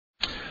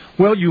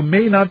Well, you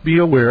may not be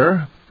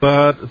aware,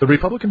 but the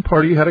Republican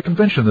Party had a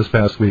convention this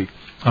past week.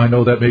 I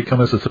know that may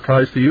come as a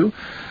surprise to you,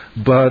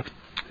 but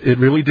it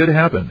really did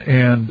happen,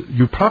 and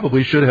you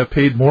probably should have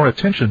paid more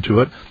attention to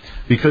it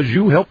because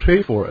you helped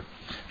pay for it.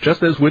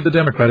 Just as with the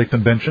Democratic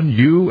Convention,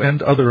 you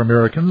and other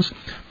Americans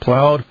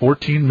plowed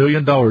 $14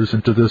 million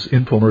into this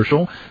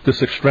infomercial,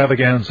 this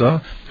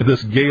extravaganza,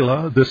 this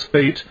gala, this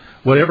fete,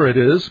 whatever it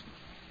is,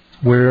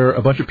 where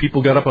a bunch of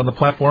people got up on the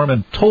platform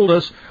and told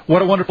us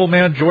what a wonderful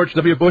man George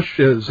W. Bush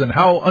is and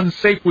how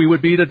unsafe we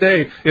would be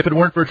today if it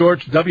weren't for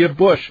George W.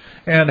 Bush,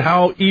 and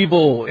how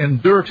evil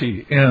and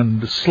dirty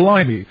and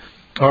slimy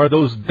are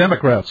those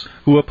Democrats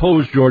who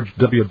oppose George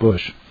W.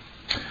 Bush.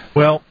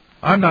 Well,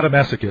 I'm not a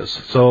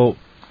masochist, so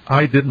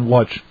I didn't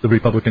watch the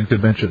Republican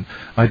convention.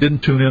 I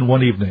didn't tune in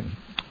one evening.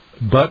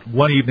 But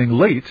one evening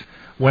late,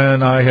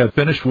 when I had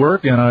finished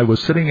work and I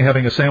was sitting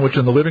having a sandwich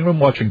in the living room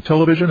watching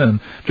television and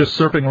just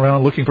surfing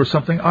around looking for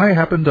something, I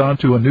happened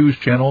onto a news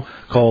channel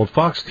called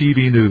Fox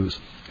TV News.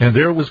 And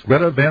there was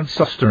Greta Van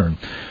Susteren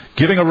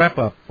giving a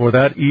wrap-up for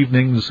that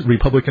evening's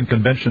Republican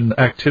convention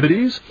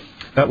activities.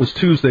 That was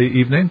Tuesday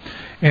evening.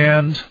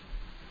 And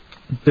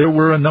there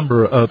were a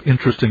number of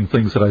interesting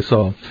things that I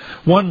saw.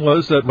 One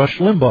was that Rush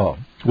Limbaugh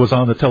was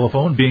on the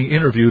telephone being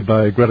interviewed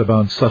by Greta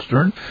Van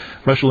Susteren.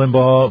 Rush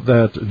Limbaugh,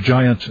 that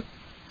giant,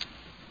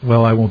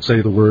 well, I won't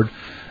say the word,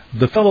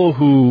 the fellow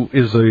who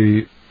is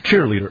a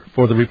cheerleader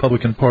for the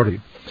Republican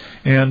Party.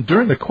 And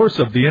during the course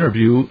of the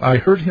interview, I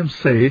heard him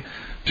say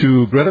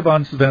to Greta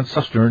Van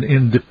Susteren,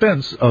 in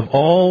defense of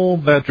all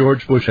that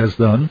George Bush has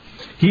done,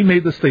 he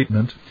made the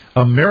statement,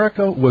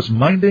 America was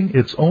minding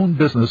its own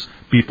business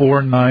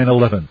before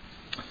 9/11.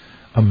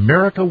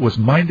 America was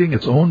minding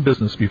its own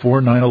business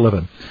before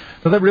 9/11.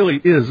 Now, that really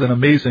is an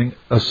amazing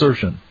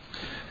assertion.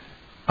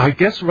 I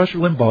guess Rush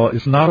Limbaugh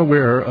is not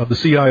aware of the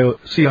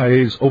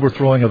CIA's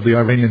overthrowing of the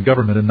Iranian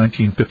government in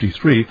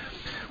 1953,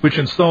 which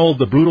installed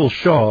the brutal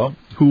Shah,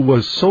 who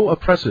was so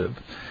oppressive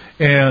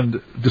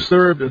and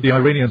disturbed the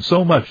Iranians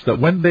so much that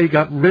when they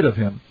got rid of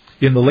him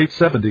in the late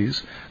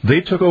 70s,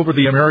 they took over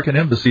the American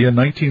embassy in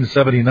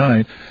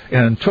 1979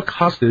 and took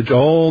hostage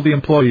all the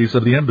employees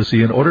of the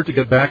embassy in order to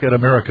get back at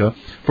America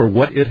for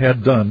what it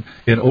had done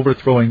in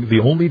overthrowing the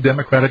only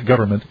democratic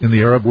government in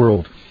the Arab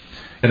world.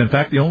 And in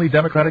fact, the only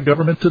democratic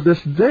government to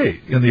this day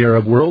in the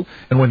Arab world.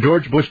 And when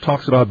George Bush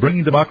talks about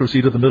bringing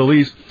democracy to the Middle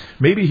East,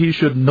 maybe he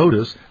should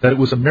notice that it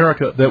was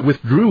America that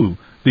withdrew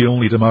the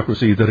only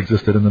democracy that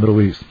existed in the Middle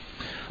East.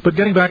 But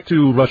getting back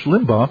to Rush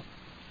Limbaugh,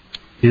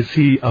 is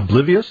he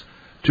oblivious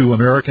to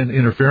American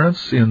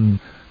interference in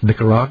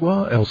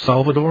Nicaragua, El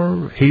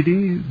Salvador,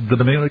 Haiti, the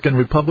Dominican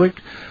Republic?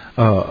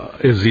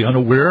 Is he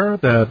unaware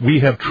that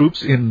we have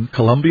troops in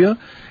Colombia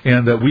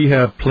and that we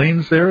have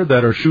planes there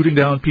that are shooting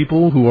down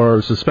people who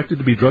are suspected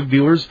to be drug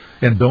dealers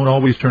and don't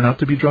always turn out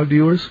to be drug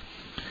dealers?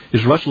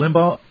 Is Rush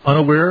Limbaugh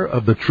unaware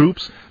of the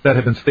troops that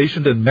have been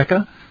stationed in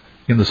Mecca,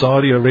 in the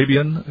Saudi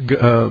Arabian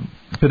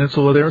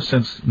peninsula there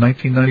since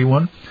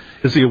 1991?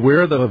 Is he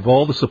aware of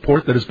all the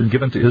support that has been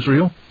given to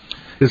Israel?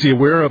 Is he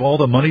aware of all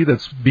the money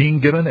that's being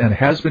given and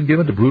has been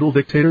given to brutal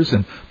dictators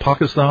in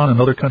Pakistan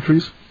and other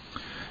countries?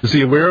 Is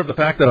he aware of the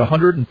fact that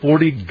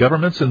 140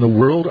 governments in the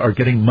world are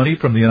getting money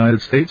from the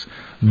United States,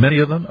 many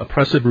of them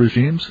oppressive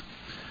regimes?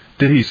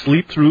 Did he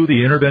sleep through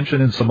the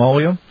intervention in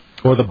Somalia,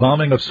 or the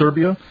bombing of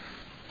Serbia,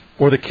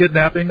 or the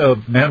kidnapping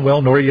of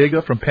Manuel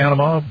Noriega from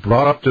Panama,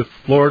 brought up to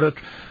Florida,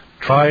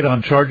 tried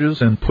on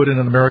charges, and put in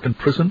an American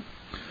prison?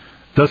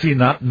 Does he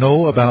not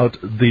know about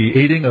the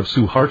aiding of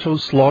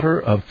Suharto's slaughter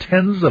of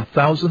tens of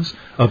thousands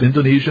of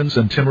Indonesians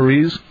and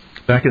Timorese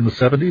back in the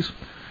 70s?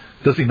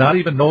 Does he not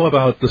even know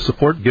about the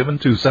support given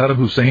to Saddam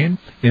Hussein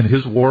in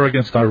his war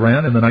against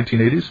Iran in the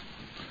 1980s?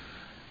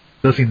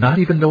 Does he not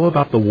even know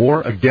about the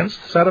war against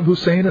Saddam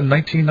Hussein in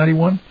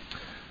 1991?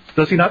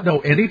 Does he not know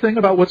anything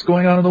about what's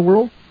going on in the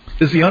world?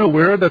 Is he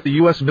unaware that the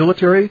U.S.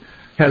 military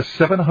has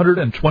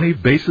 720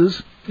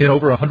 bases in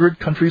over 100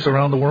 countries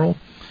around the world?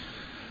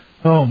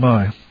 Oh,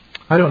 my.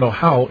 I don't know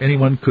how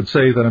anyone could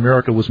say that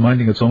America was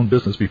minding its own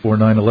business before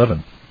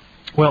 9/11.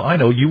 Well, I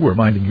know you were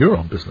minding your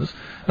own business,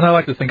 and I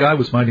like to think I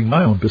was minding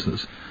my own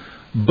business.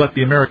 But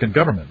the American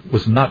government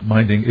was not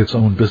minding its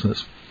own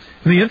business.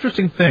 And the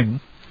interesting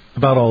thing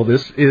about all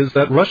this is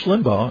that Rush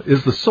Limbaugh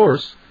is the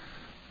source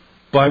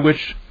by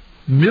which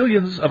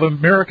millions of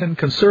American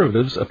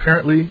conservatives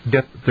apparently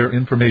get their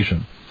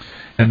information.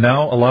 And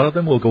now a lot of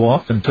them will go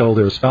off and tell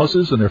their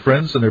spouses and their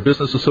friends and their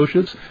business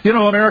associates, you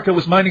know, America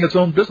was minding its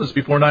own business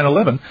before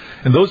 9/11,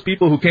 and those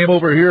people who came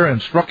over here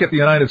and struck at the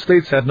United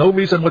States had no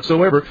reason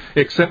whatsoever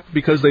except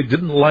because they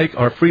didn't like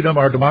our freedom,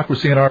 our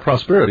democracy, and our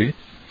prosperity.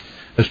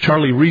 As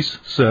Charlie Reese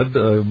said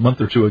a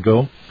month or two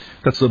ago,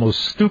 that's the most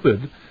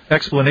stupid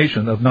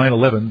explanation of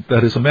 9/11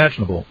 that is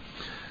imaginable.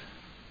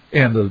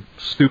 And the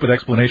stupid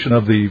explanation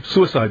of the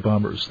suicide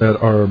bombers that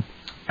are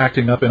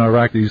acting up in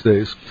Iraq these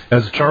days.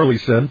 As Charlie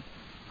said,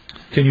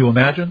 can you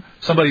imagine?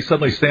 Somebody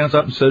suddenly stands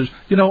up and says,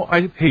 you know,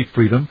 I hate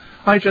freedom.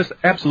 I just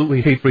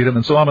absolutely hate freedom,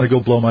 and so I'm going to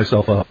go blow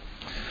myself up.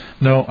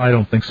 No, I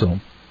don't think so.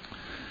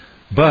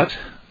 But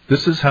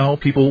this is how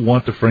people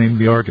want to frame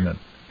the argument.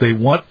 They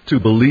want to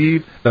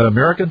believe that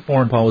American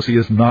foreign policy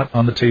is not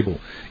on the table.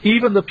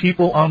 Even the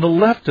people on the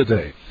left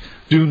today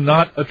do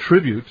not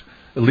attribute,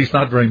 at least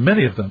not very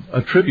many of them,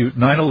 attribute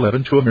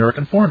 9/11 to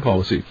American foreign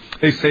policy.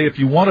 They say if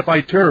you want to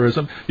fight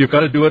terrorism, you've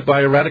got to do it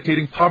by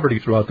eradicating poverty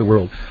throughout the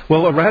world.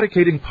 Well,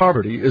 eradicating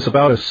poverty is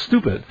about as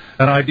stupid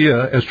an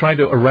idea as trying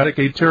to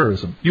eradicate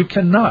terrorism. You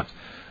cannot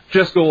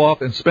just go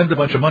off and spend a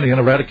bunch of money and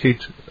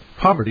eradicate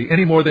poverty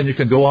any more than you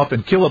can go off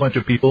and kill a bunch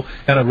of people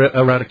and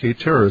eradicate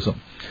terrorism.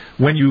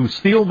 When you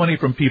steal money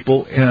from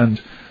people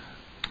and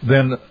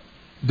then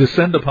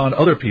descend upon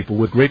other people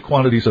with great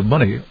quantities of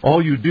money,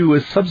 all you do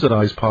is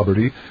subsidize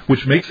poverty,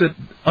 which makes it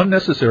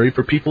unnecessary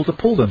for people to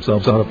pull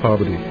themselves out of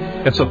poverty.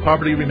 And so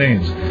poverty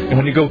remains. And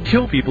when you go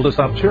kill people to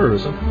stop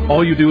terrorism,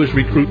 all you do is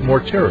recruit more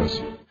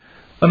terrorists.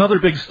 Another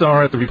big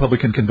star at the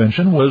Republican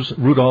convention was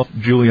Rudy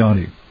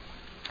Giuliani.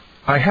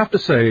 I have to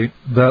say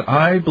that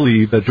I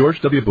believe that George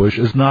W. Bush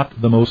is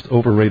not the most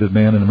overrated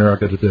man in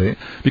America today,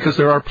 because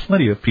there are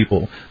plenty of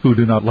people who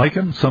do not like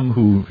him, some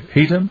who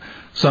hate him,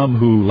 some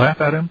who laugh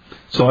at him,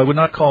 so I would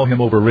not call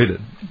him overrated.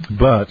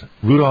 But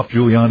Rudy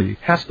Giuliani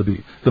has to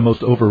be the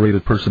most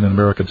overrated person in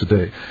America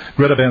today.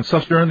 Greta Van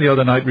Susteren the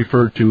other night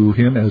referred to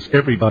him as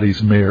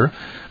everybody's mayor.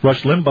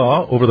 Rush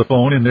Limbaugh, over the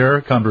phone in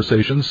their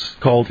conversations,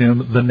 called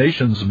him the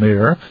nation's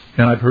mayor,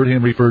 and I've heard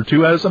him referred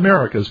to as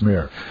America's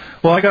mayor.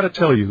 Well, I got to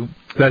tell you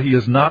that he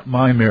is not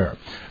my mayor.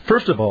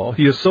 First of all,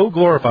 he is so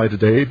glorified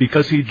today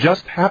because he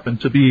just happened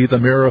to be the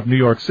mayor of New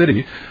York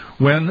City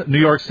when New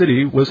York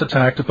City was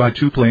attacked by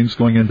two planes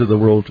going into the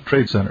World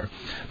Trade Center.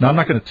 Now, I'm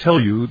not going to tell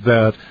you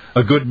that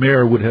a good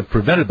mayor would have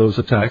prevented those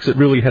attacks. It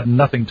really had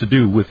nothing to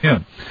do with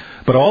him.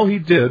 But all he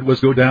did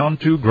was go down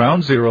to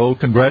ground zero,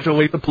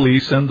 congratulate the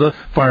police and the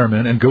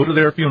firemen, and go to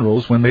their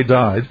funerals when they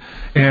died,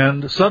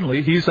 and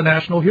suddenly he's a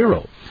national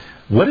hero.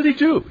 What did he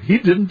do? He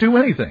didn't do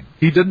anything.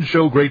 He didn't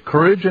show great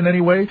courage in any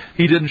way.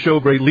 He didn't show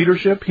great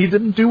leadership. He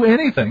didn't do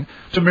anything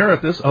to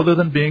merit this other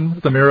than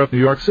being the mayor of New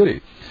York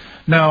City.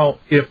 Now,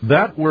 if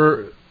that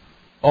were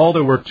all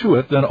there were to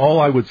it, then all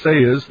I would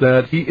say is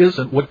that he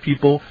isn't what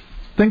people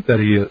think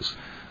that he is.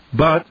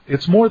 But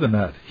it's more than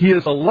that. He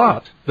is a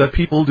lot that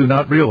people do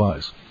not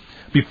realize.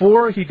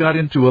 Before he got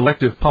into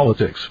elective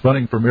politics,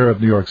 running for mayor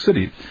of New York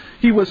City,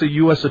 he was a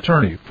U.S.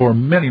 attorney for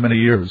many, many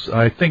years.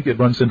 I think it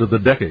runs into the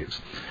decades.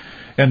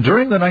 And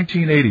during the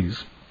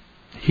 1980s,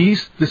 he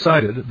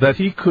decided that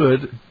he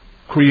could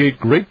create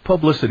great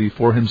publicity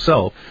for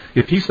himself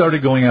if he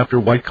started going after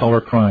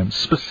white-collar crimes,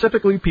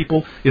 specifically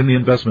people in the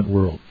investment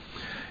world.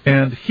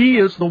 And he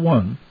is the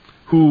one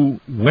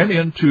who went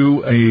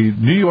into a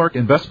New York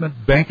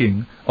investment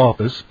banking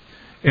office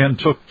and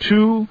took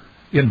two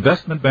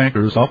investment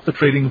bankers off the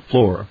trading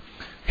floor,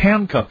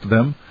 handcuffed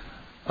them,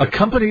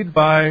 accompanied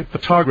by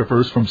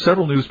photographers from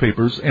several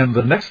newspapers, and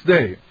the next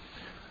day,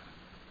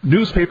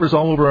 newspapers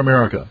all over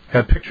America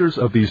had pictures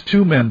of these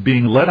two men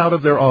being let out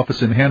of their office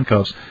in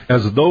handcuffs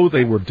as though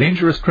they were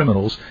dangerous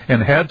criminals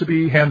and had to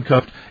be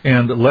handcuffed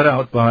and let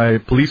out by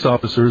police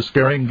officers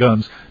carrying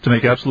guns to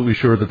make absolutely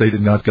sure that they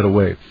did not get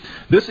away.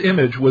 This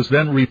image was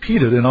then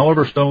repeated in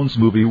Oliver Stone's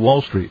movie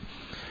Wall Street.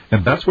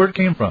 And that's where it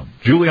came from.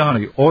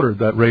 Giuliani ordered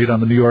that raid on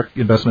the New York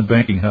investment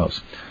banking house.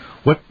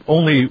 What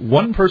only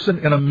one person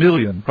in a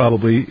million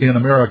probably in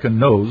America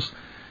knows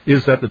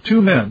is that the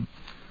two men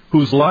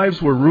whose lives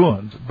were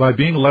ruined by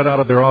being let out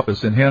of their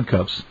office in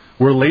handcuffs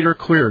were later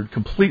cleared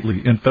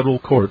completely in federal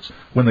courts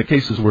when the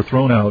cases were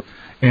thrown out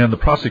and the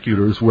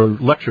prosecutors were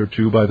lectured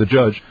to by the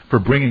judge for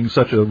bringing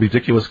such a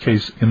ridiculous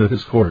case into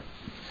his court.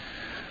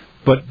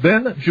 But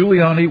then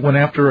Giuliani went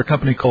after a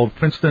company called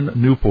Princeton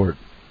Newport,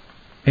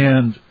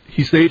 and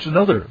he staged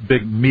another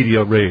big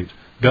media raid,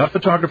 got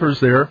photographers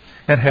there,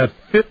 and had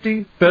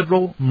 50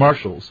 federal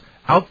marshals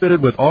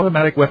outfitted with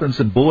automatic weapons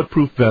and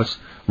bulletproof vests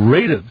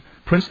raided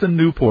Princeton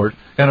Newport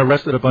and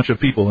arrested a bunch of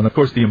people. And, of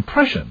course, the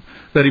impression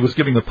that he was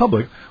giving the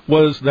public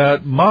was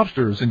that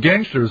mobsters and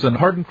gangsters and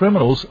hardened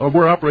criminals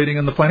were operating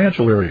in the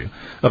financial area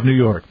of New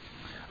York.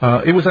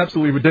 It was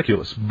absolutely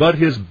ridiculous. But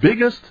his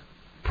biggest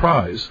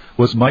prize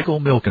was Michael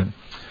Milken.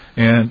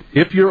 And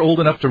if you're old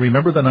enough to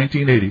remember the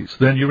 1980s,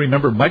 then you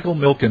remember Michael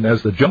Milken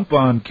as the junk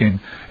bond king,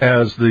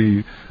 as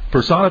the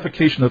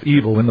personification of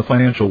evil in the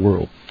financial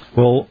world.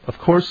 Well, of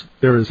course,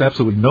 there is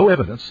absolutely no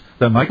evidence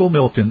that Michael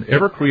Milken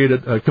ever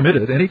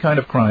committed any kind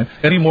of crime,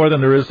 any more than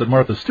there is that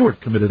Martha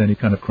Stewart committed any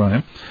kind of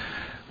crime.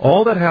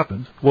 All that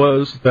happened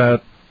was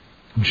that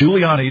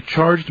Giuliani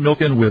charged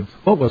Milken with,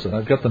 what was it?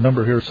 I've got the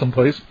number here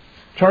someplace.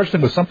 Charged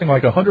him with something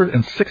like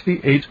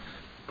 168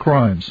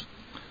 crimes.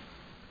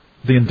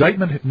 The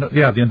indictment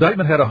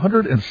had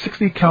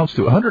 160 counts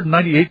to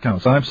 198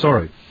 counts. I'm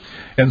sorry.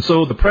 And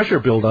so the pressure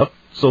built up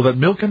so that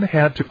Milken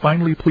had to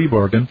finally plea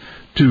bargain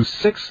to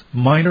 6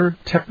 minor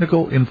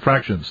technical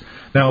infractions.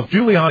 Now, if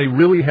Giuliani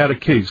really had a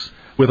case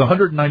with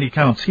 190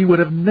 counts, he would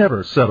have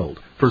never settled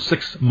for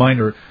 6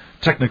 minor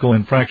technical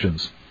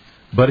infractions.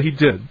 But he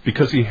did,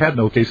 because he had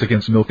no case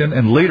against Milken.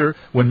 And later,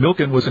 when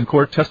Milken was in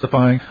court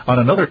testifying on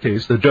another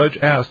case, the judge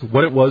asked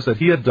what it was that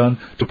he had done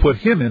to put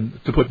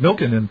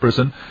Milken in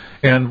prison.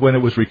 And when it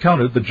was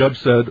recounted, the judge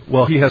said,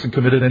 well, he hasn't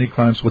committed any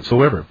crimes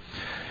whatsoever.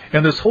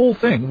 And this whole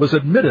thing was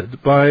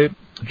admitted by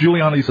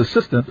Giuliani's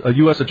assistant, a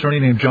U.S. attorney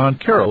named John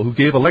Carroll, who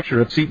gave a lecture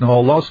at Seton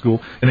Hall Law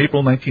School in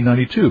April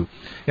 1992.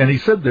 And he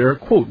said there,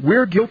 quote,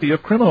 "We're guilty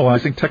of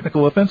criminalizing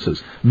technical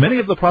offenses. Many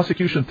of the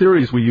prosecution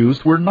theories we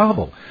used were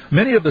novel.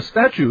 Many of the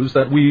statutes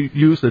that we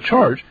used to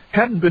charge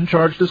hadn't been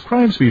charged as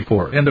crimes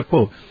before," end of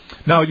quote.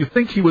 Now, you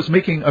think he was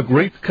making a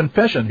great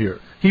confession here.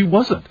 He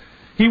wasn't.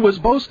 He was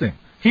boasting.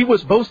 He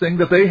was boasting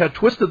that they had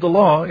twisted the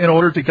law in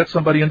order to get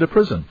somebody into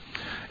prison.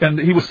 And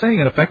he was saying,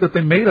 in effect, that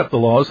they made up the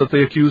laws that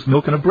they accused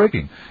Milken of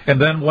breaking. And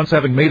then, once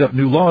having made up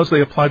new laws,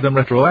 they applied them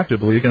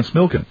retroactively against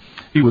Milken.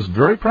 He was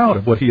very proud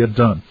of what he had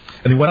done.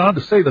 And he went on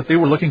to say that they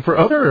were looking for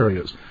other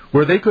areas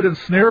where they could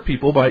ensnare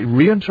people by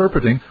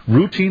reinterpreting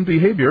routine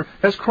behavior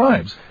as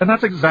crimes. And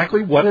that's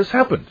exactly what has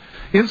happened.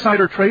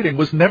 Insider trading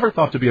was never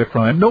thought to be a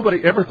crime.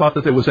 Nobody ever thought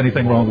that there was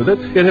anything wrong with it.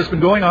 It has been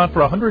going on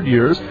for 100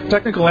 years.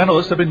 Technical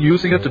analysts have been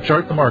using it to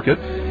chart the market.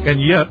 And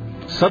yet,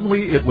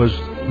 suddenly it was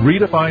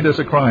redefined as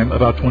a crime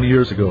about 20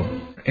 years ago.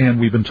 And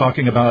we've been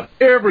talking about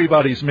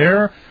everybody's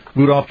mayor,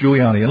 Rudolph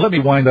Giuliani. And let me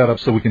wind that up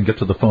so we can get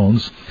to the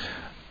phones.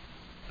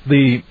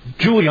 The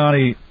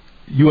Giuliani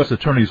U.S.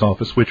 Attorney's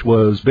Office, which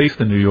was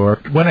based in New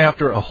York, went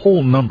after a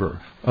whole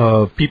number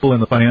of people in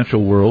the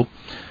financial world,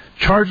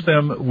 charged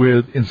them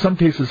with, in some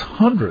cases,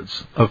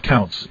 hundreds of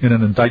counts in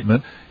an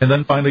indictment, and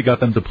then finally got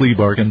them to plea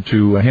bargain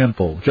to a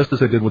handful, just as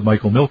they did with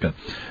Michael Milken.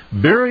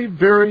 Very,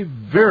 very,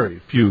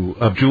 very few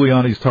of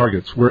Giuliani's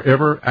targets were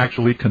ever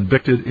actually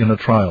convicted in a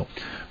trial.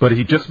 But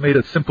he just made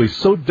it simply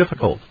so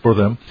difficult for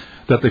them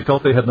that they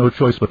felt they had no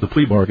choice but to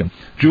plea bargain.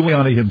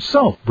 Giuliani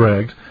himself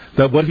bragged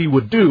that what he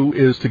would do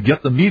is to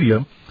get the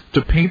media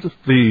to paint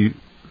the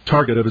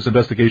target of his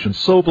investigation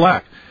so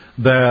black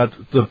that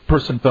the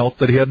person felt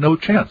that he had no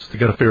chance to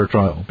get a fair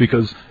trial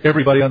because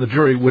everybody on the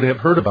jury would have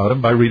heard about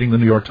him by reading the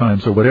New York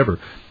Times or whatever.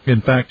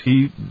 In fact,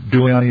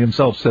 Giuliani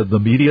himself said, "The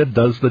media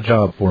does the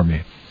job for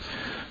me."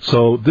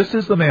 So this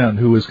is the man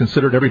who is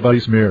considered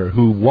everybody's mayor,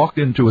 who walked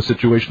into a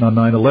situation on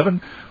 9/11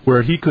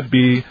 where he could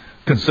be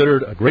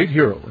considered a great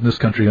hero in this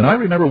country. And I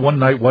remember one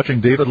night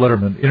watching David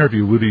Letterman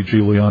interview Rudy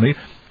Giuliani,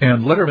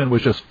 and Letterman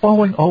was just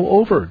falling all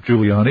over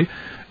Giuliani.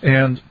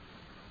 And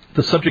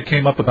the subject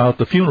came up about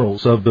the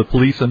funerals of the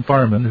police and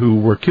firemen who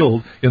were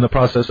killed in the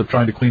process of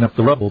trying to clean up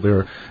the rubble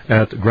there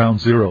at Ground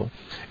Zero.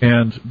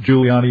 And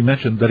Giuliani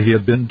mentioned that he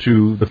had been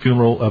to the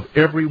funeral of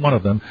every one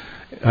of them,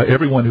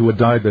 everyone who had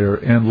died there.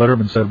 And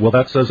Letterman said, "Well,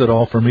 that says it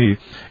all for me."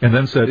 And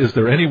then said, "Is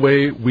there any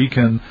way we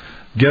can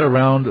get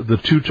around the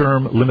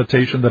two-term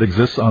limitation that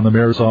exists on the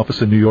mayor's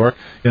office in New York?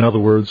 In other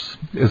words,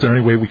 is there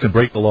any way we can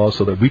break the law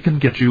so that we can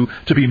get you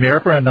to be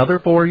mayor for another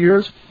 4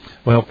 years?"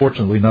 Well,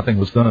 fortunately, nothing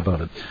was done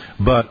about it.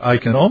 But I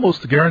can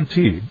almost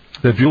guarantee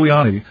that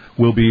Giuliani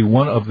will be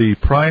one of the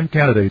prime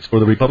candidates for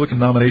the Republican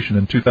nomination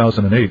in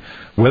 2008,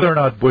 whether or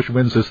not Bush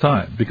wins this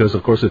time. Because,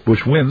 of course, if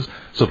Bush wins,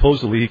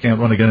 supposedly he can't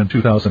run again in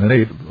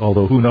 2008,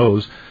 although who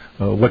knows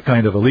what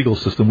kind of a legal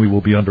system we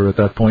will be under at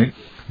that point.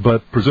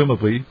 But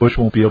presumably, Bush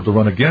won't be able to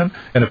run again.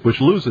 And if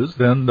Bush loses,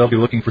 then they'll be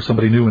looking for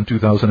somebody new in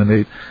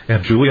 2008.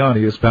 And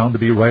Giuliani is bound to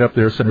be right up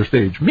there center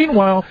stage.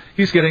 Meanwhile,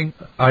 he's getting,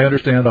 I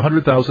understand,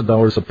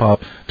 $100,000 a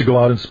pop to go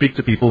out and speak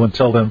to people and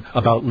tell them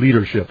about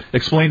leadership.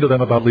 Explain to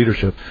them about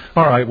leadership.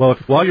 All right, well,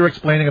 while you're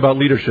explaining about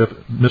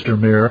leadership, Mr.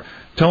 Mayor,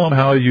 tell them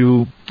how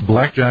you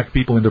blackjacked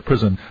people into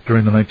prison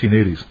during the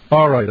 1980s.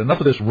 All right, enough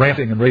of this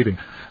ranting and raving.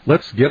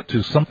 Let's get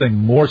to something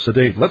more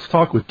sedate. Let's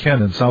talk with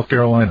Ken in South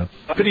Carolina.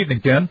 Good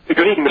evening, Ken. Good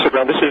evening, Mr.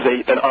 Brown. This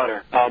is an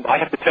honor. I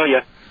have to tell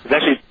you,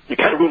 you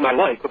kind of ruined my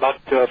life. About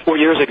 4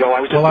 years ago,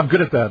 I was... Well, I'm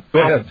good at that. Go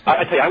ahead.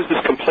 I tell you, I was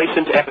this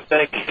complacent,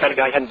 apathetic kind of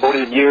guy. I hadn't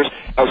voted in years.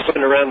 I was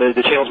flipping around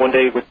the channels one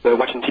day with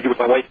watching TV with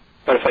my wife,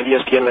 trying to find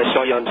ESPN, and I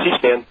saw you on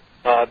C-SPAN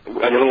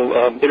on your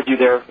little interview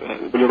there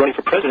when you were running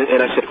for president,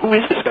 and I said, "Who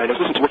is this guy?" And I was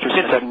listening to what you're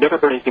saying. I said, "I've never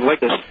heard anything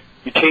like this.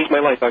 You changed my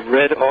life. I've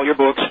read all your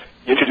books.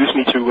 You introduced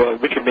me to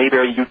Richard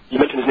Mayberry. You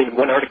mentioned his name in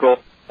one article.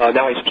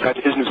 Now I subscribe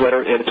to his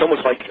newsletter, and it's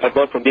almost like I've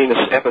gone from being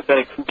this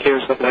apathetic, who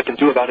cares, nothing I can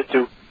do about it,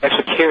 to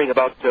actually caring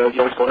about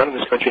what's going on in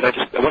this country. And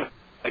I want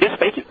to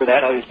thank you for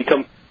that. It's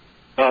become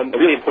a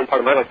really important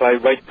part of my life. I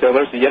write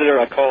letters to the editor.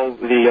 I call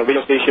the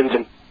radio stations,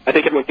 and I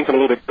think everyone thinks I'm a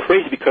little bit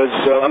crazy because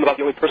I'm about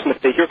the only person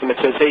that they hear from that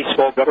says, "Hey,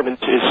 small government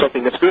is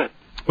something that's good."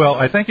 Well,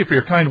 I thank you for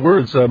your kind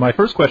words. My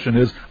first question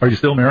is, are you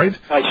still married?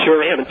 I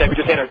sure am. In fact, we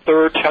just had our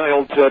third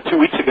child 2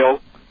 weeks ago.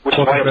 Which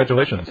well,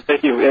 congratulations.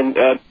 Thank you. And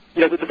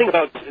the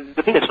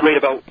thing that's great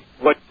about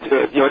what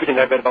everything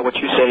I've read about what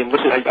you say and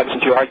listen, I listen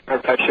to your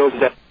archive shows, is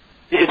that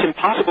it's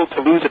impossible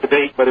to lose a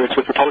debate, whether it's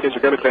with Republicans or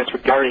Democrats,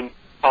 regarding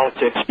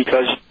politics,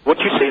 because what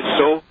you say is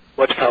so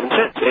much common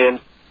sense. And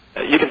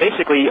you can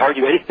basically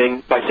argue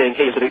anything by saying,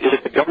 "Hey, is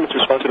it the government's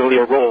responsibility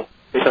or role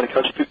based on the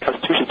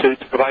Constitution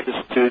to provide this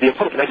to the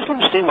public?" And I just don't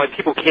understand why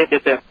people can't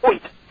get that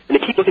point, and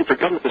they keep looking for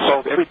government to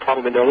solve every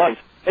problem in their life.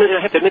 And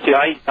I have to admit to you,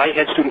 I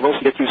had student loans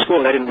to get through school,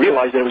 and I didn't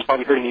realize that it was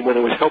probably hurting me more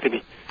than it was helping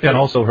me. And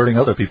also hurting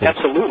other people.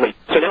 Absolutely.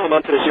 So now I'm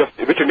on to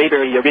this, Richard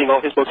Mayberry, reading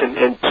all his books,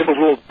 and simple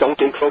rule, don't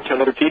encroach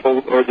on other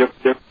people or their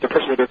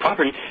person or their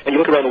property. And you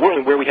look around the world,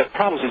 and where we have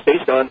problems is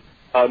based on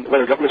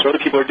whether governments or other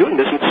people are doing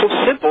this. And it's so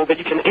simple that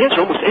you can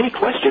answer almost any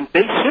question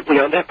based simply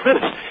on that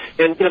premise.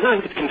 And, now I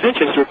look at the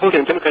conventions, the Republican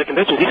and Democratic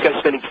conventions, these guys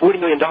spending $40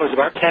 million of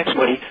our tax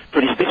money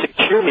for these basic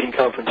cheerleading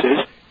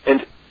conferences,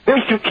 and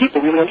very few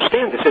people really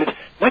understand this. And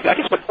I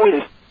guess my point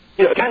is,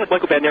 a guy like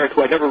Michael Badnarik,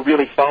 who I never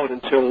really followed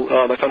until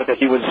I found out that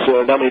he was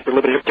nominated for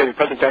Libertarian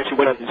president, I actually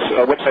went on his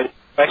website.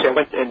 Actually, I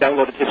went and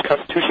downloaded his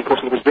Constitution course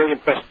and was very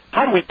impressed.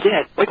 How do we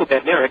get Michael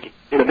Badnarik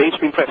in the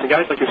mainstream press, and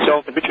guys like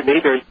yourself and Richard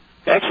Mayberry,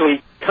 to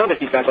actually comment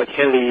these guys like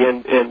Kennedy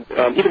and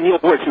even Neil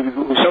Boortz,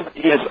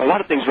 he has a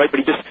lot of things right, but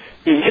he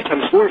hits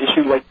on this war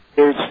issue like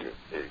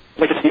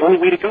it's the only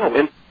way to go.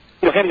 And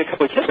having a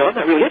couple of kids now, I'm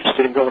not really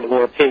interested in going to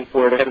war, paying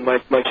for it, or having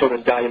my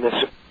children die in this.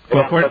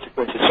 Well,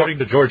 according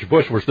to George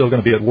Bush, we're still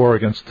going to be at war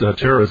against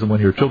terrorism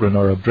when your children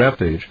are of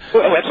draft age.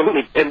 Oh,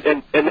 absolutely. And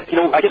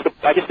I guess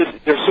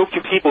there's so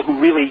few people who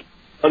really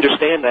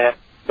understand that.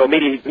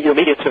 Maybe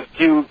it's a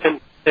few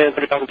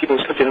 100,000 people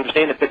in this country that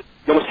understand it, but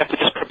you almost have to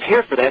just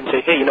prepare for that and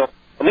say, hey,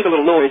 I'll make a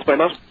little noise, but I'm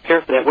not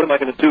prepared for that. What am I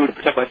going to do to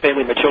protect my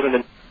family and my children?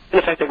 And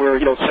the fact that we're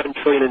 $7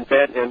 trillion in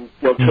debt and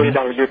 $1 trillion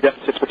a year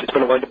deficits, which it's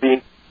going to wind up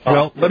being.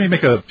 Well, let me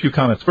make a few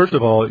comments. First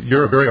of all,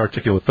 you're a very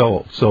articulate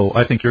fellow, so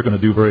I think you're going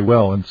to do very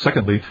well. And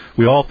secondly,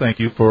 we all thank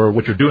you for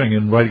what you're doing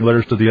in writing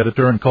letters to the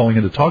editor and calling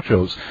into talk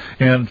shows.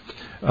 And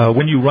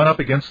when you run up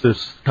against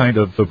this kind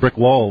of a brick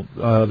wall,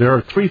 there are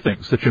three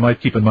things that you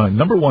might keep in mind.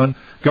 Number one,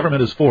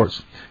 government is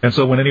force. And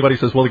so when anybody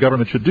says, well, the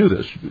government should do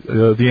this,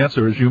 the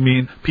answer is you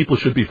mean people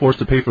should be forced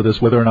to pay for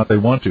this whether or not they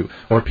want to,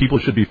 or people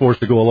should be forced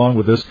to go along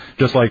with this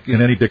just like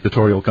in any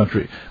dictatorial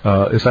country.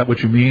 Is that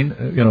what you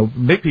mean?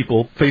 Make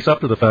people face up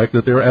to the fact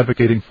that they're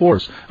advocating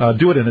force.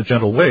 Do it in a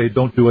gentle way.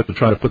 Don't do it to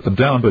try to put them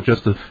down, but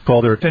just to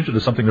call their attention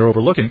to something they're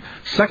overlooking.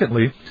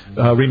 Secondly,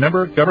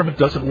 remember, government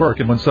doesn't work.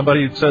 And when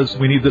somebody says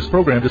we need this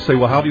program, just say,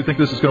 well, how do you think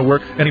this is going to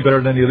work any better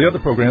than any of the other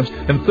programs?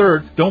 And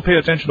third, don't pay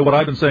attention to what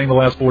I've been saying the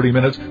last 40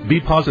 minutes.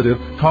 Be positive.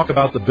 Talk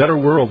about the better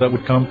world that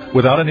would come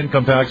without an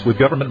income tax, with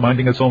government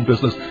minding its own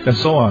business, and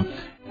so on.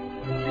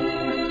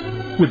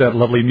 With that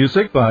lovely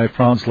music by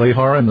Franz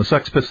Lehar and the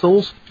Sex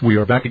Pistols, we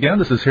are back again.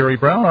 This is Harry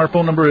Brown. Our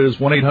phone number is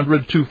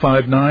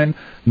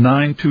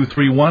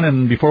 1-800-259-9231.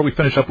 And before we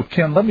finish up with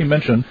Ken, let me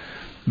mention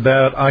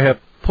that I have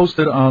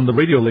posted on the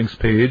Radio Links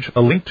page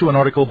a link to an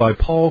article by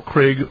Paul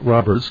Craig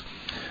Roberts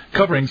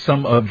covering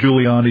some of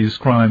Giuliani's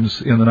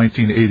crimes in the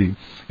 1980s.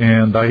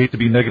 And I hate to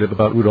be negative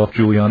about Rudolph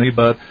Giuliani,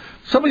 but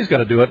somebody's got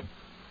to do it.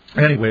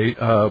 Anyway,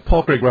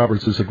 Paul Craig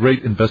Roberts is a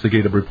great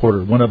investigative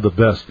reporter, one of the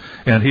best,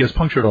 and he has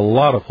punctured a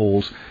lot of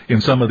holes in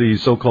some of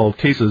these so-called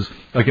cases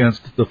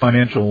against the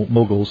financial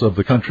moguls of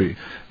the country.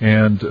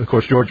 And, of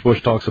course, George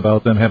Bush talks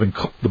about them having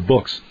cooked the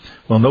books.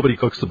 Well, nobody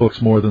cooks the books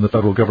more than the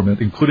federal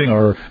government, including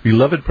our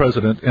beloved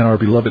president and our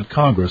beloved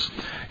Congress.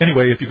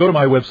 Anyway, if you go to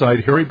my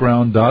website,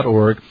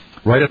 harrybrown.org,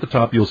 right at the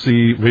top, you'll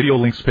see Radio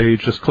Links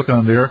page. Just click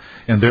on there,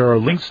 and there are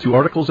links to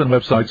articles and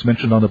websites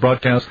mentioned on the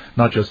broadcast,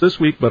 not just this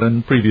week, but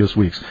in previous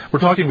weeks. We're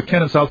talking with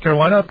Ken in South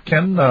Carolina.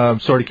 Ken,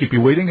 sorry to keep you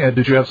waiting.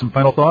 Did you have some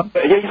final thought?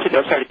 Yeah, you said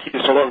I'm sorry to keep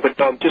you so long, but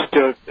just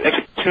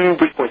actually two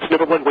brief points.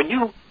 Number one, when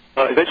you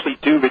eventually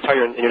do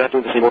retire and you're not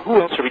doing this anymore, who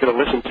else are we going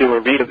to listen to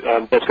or read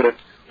that's going to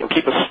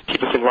keep us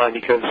in line?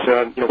 Because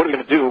what are we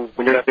going to do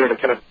when you're not there to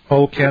kind of...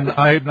 Oh, Ken,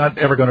 I'm not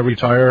ever going to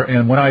retire,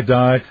 and when I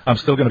die, I'm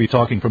still going to be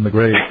talking from the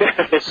grave.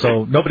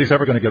 So nobody's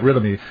ever going to get rid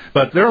of me.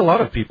 But there are a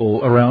lot of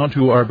people around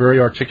who are very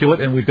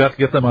articulate, and we've got to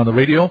get them on the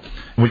radio,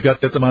 and we've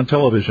got to get them on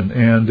television.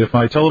 And if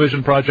my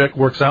television project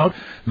works out,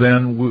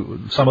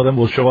 then some of them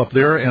will show up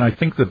there, and I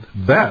think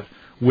that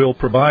will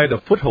provide a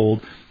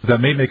foothold that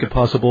may make it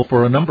possible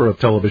for a number of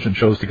television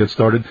shows to get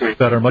started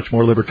that are much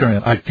more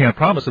libertarian. I can't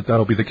promise that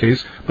that'll be the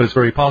case, but it's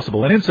very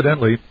possible. And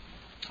incidentally,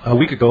 a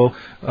week ago,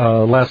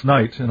 last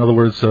night, in other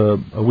words, a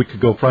week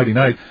ago Friday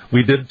night,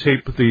 we did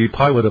tape the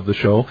pilot of the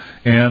show,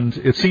 and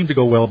it seemed to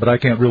go well, but I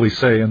can't really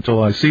say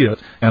until I see it,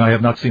 and I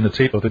have not seen the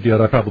tape of it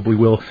yet. I probably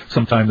will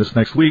sometime this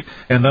next week.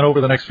 And then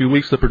over the next few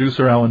weeks, the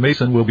producer, Alan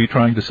Mason, will be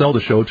trying to sell the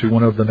show to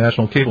one of the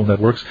national cable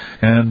networks.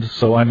 And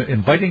so I'm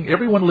inviting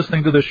everyone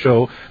listening to this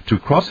show to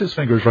cross his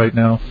fingers right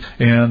now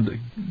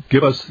and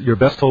give us your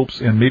best hopes,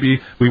 and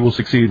maybe we will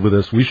succeed with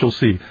this. We shall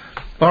see.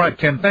 All right,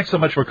 Ken, thanks so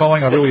much for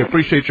calling. I really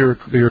appreciate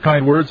your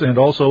kind words and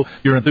also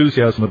your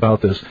enthusiasm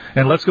about this.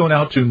 And let's go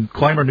now to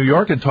Clymer, New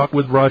York, and talk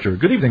with Roger.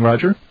 Good evening,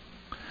 Roger.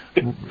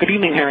 Good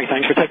evening, Harry.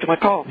 Thanks for taking my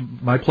call.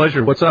 My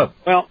pleasure. What's up?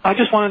 Well, I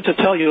just wanted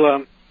to tell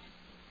you,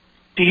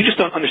 you just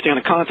don't understand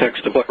the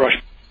context of what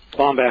Rush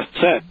Limbaugh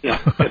said.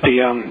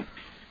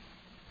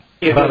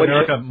 About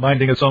America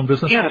minding its own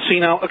business? Yeah,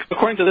 see, now,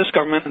 according to this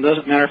government, it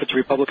doesn't matter if it's a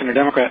Republican or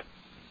Democrat,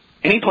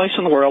 any place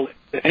in the world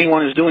that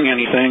anyone is doing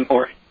anything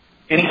or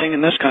anything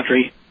in this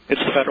country,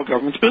 it's the federal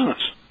government's business.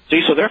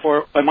 See, so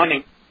therefore, by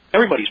minding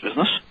everybody's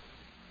business,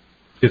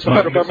 it's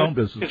minding its own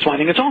business. It's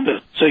minding its own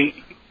business. So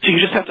you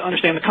just have to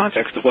understand the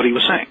context of what he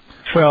was saying.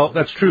 Well,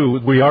 that's true.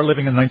 We are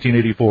living in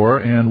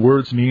 1984, and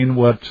words mean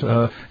what,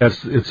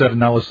 as it said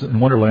in Alice in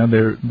Wonderland,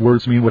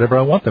 words mean whatever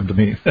I want them to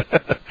mean.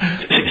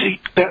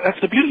 See, That's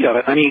the beauty of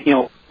it. I mean,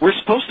 we're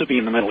supposed to be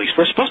in the Middle East.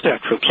 We're supposed to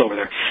have troops over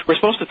there. We're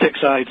supposed to take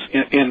sides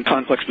in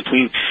conflicts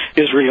between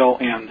Israel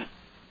and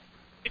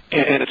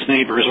its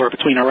neighbors, or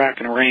between Iraq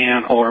and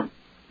Iran, or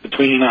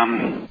between,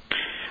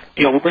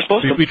 we're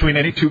supposed to... Between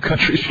any two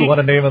countries you want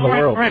to name in the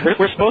world. Right.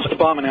 We're supposed to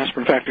bomb an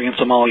aspirin factory in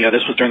Somalia.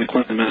 This was during the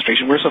Clinton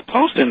administration. We're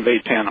supposed to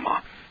invade Panama.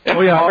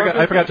 Oh, yeah,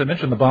 I forgot to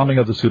mention the bombing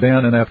of the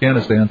Sudan and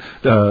Afghanistan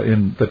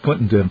that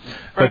Clinton did.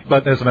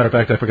 But as a matter of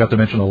fact, I forgot to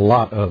mention a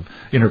lot of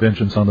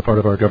interventions on the part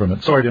of our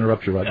government. Sorry to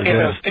interrupt you, Roger.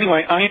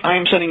 Anyway, I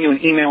am sending you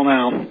an email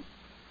now,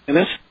 and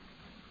this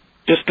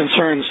just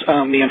concerns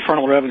the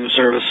Internal Revenue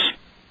Service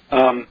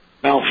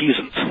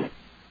malfeasance.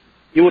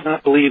 You would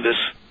not believe this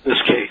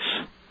case.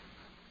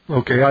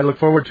 Okay, I look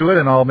forward to it,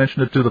 and I'll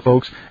mention it to the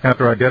folks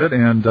after I get it,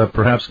 and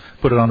perhaps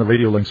put it on the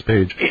Radio Links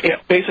page. Yeah,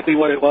 basically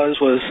what it was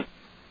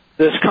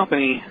this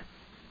company,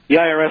 the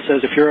IRS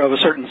says if you're of a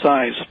certain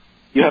size,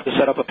 you have to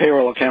set up a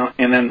payroll account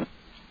and then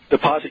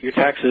deposit your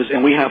taxes,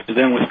 and we have to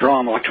then withdraw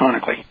them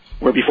electronically,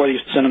 where before they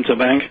used to send them to a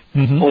bank.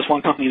 Mm-hmm. Well, this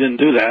one company didn't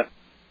do that,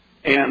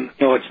 and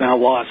it's now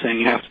law saying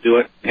you have to do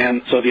it,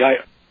 and so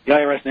the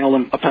IRS nailed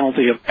them a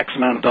penalty of X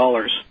amount of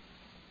dollars.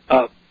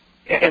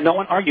 And no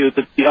one argued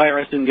that the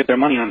IRS didn't get their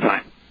money on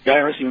time. The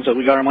IRS even said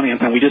we got our money on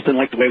time. We just didn't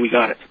like the way we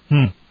got it.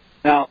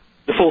 Now,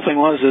 the full thing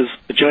was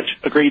the judge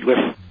agreed with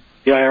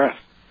the IRS.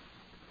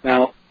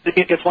 Now,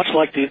 it's much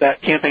like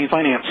that campaign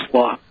finance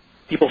law.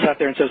 People sat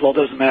there and says, well, it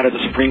doesn't matter.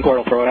 The Supreme Court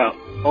will throw it out.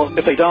 Well,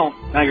 if they don't,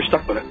 now you're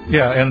stuck with it.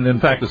 Yeah, and in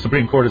fact, the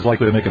Supreme Court is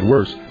likely to make it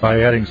worse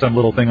by adding some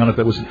little thing on it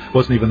that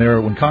wasn't even there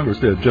when Congress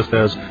did, just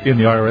as in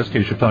the IRS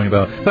case you're talking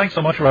about. Thanks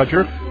so much,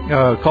 Roger.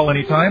 Call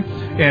anytime.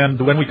 And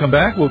when we come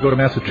back, we'll go to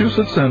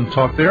Massachusetts and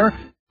talk there.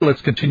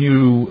 Let's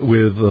continue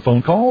with the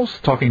phone calls,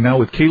 talking now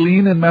with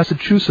Kayleen in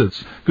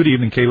Massachusetts. Good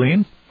evening,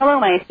 Kayleen. Hello,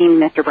 my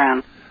esteemed Mr.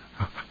 Brown.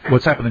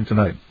 What's happening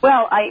tonight?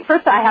 Well,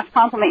 first I have to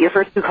compliment your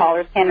first two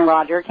callers, Ken and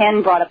Roger.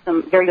 Ken brought up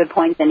some very good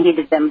points, and he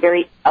did them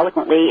very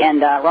eloquently,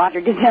 and Roger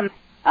did them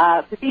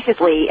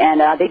facetiously,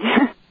 and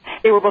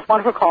they were both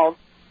wonderful calls.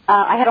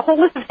 I had a whole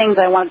list of things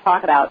I wanted to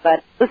talk about,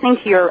 but listening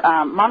to your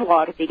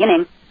monologue at the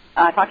beginning,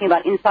 talking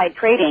about inside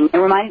trading, it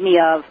reminded me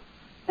of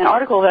an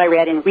article that I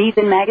read in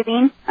Reason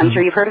magazine. I'm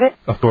sure you've heard of it.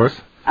 Of course.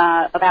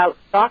 About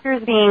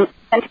doctors being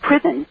sent to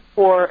prison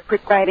for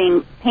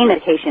prescribing pain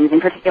medications, in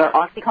particular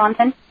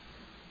OxyContin.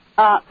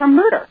 For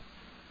murder.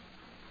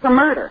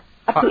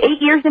 Up to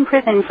 8 years in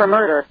prison for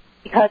murder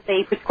because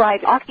they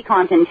prescribed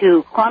OxyContin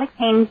to chronic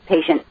pain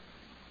patients,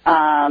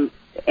 and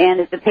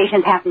the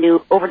patients happened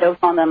to overdose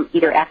on them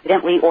either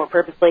accidentally or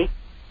purposely.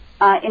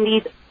 And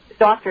these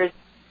doctors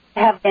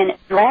have been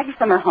dragged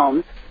from their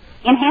homes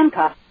in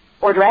handcuffs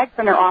or dragged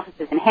from their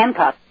offices in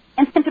handcuffs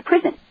and sent to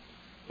prison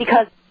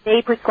because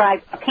they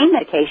prescribed a pain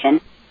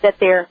medication that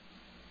their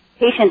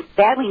patients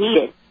badly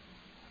needed.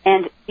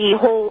 And the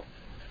whole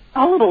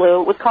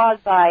hullabaloo was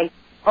caused by,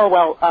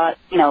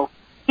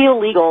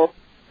 illegal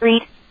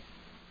street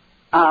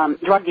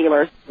drug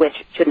dealers, which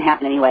shouldn't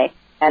happen anyway,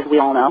 as we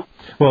all know.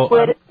 Well,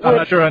 I'm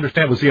not sure I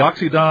understand. Was the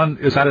Oxydon,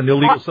 is that an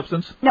illegal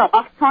substance? No,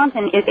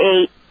 OxyContin is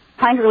a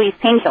time-release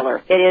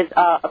painkiller. It is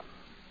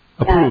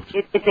approved.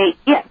 It's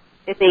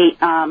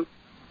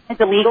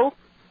a legal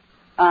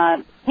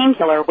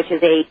painkiller, which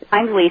is a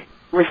time-release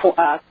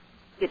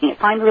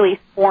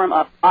form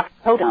of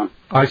oxycodone.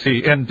 I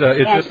see. And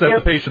it's just that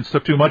the patients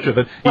took too much of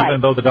it, even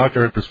though the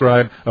doctor had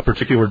prescribed a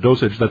particular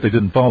dosage that they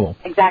didn't follow.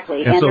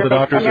 Exactly. And so the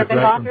doctors there have been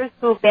doctors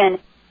who've been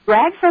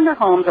dragged from their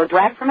homes or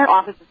dragged from their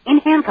offices in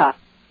handcuffs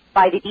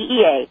by the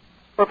DEA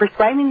for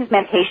prescribing these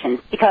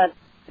medications because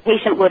the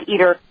patient would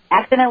either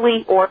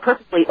accidentally or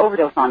purposely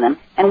overdose on them.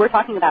 And we're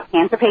talking about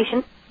cancer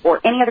patients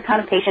or any other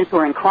kind of patients who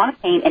are in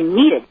chronic pain and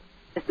needed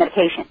this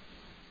medication.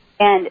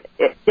 And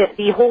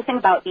the whole thing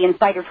about the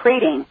insider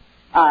trading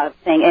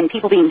thing and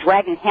people being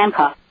dragged in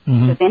handcuffs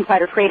with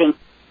insider trading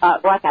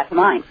brought that to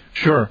mind.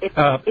 Sure.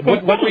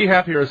 What we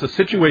have here is a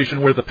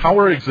situation where the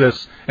power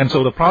exists, and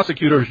so the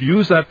prosecutors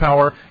use that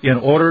power in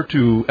order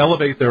to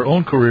elevate their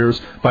own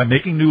careers by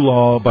making new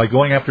law, by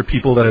going after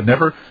people that had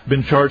never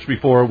been charged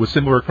before with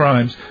similar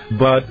crimes.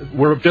 But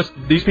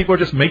these people are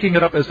just making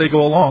it up as they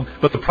go along.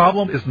 But the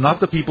problem is not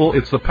the people,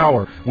 it's the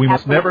power. We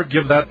must never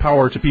give that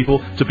power to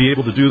people to be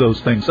able to do those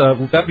things.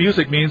 That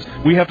music means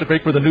we have to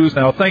break for the news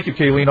now. Thank you,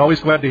 Kayleen. Always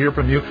glad to hear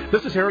from you.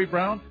 This is Harry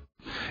Brown.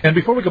 And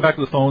before we go back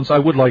to the phones, I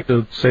would like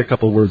to say a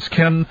couple of words.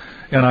 Ken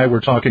and I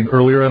were talking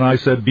earlier, and I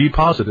said, be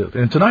positive.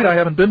 And tonight I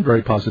haven't been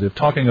very positive,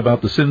 talking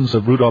about the sins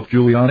of Rudy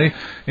Giuliani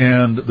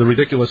and the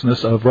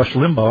ridiculousness of Rush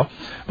Limbaugh.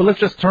 But let's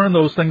just turn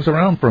those things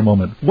around for a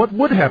moment. What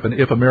would happen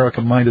if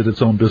America minded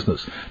its own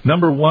business?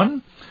 Number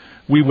one,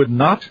 we would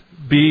not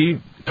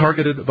be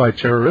targeted by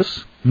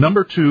terrorists.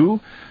 Number two,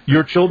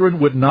 your children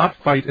would not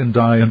fight and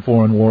die in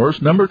foreign wars.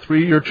 Number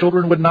three, your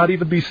children would not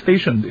even be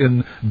stationed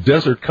in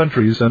desert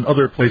countries and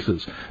other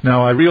places.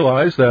 Now, I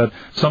realize that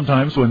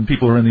sometimes when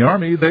people are in the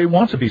Army, they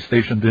want to be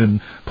stationed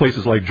in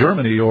places like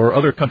Germany or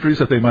other countries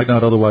that they might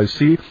not otherwise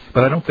see,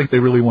 but I don't think they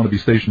really want to be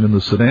stationed in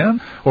the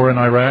Sudan or in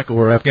Iraq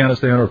or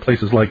Afghanistan or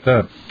places like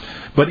that.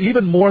 But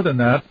even more than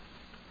that,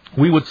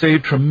 we would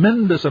save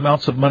tremendous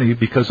amounts of money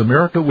because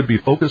America would be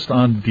focused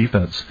on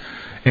defense.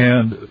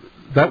 And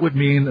that would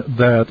mean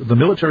that the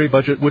military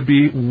budget would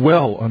be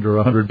well under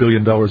 $100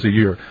 billion a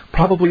year,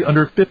 probably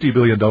under $50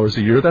 billion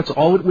a year. That's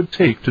all it would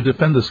take to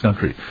defend this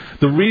country.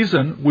 The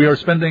reason we are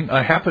spending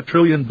 $500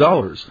 billion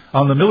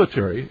on the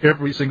military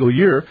every single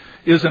year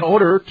is in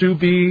order to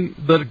be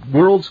the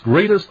world's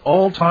greatest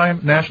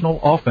all-time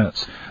national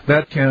offense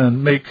that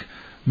can make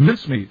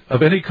mincemeat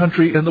of any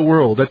country in the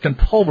world, that can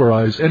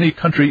pulverize any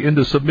country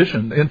into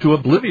submission, into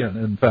oblivion,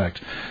 in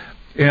fact.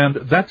 And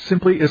that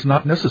simply is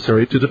not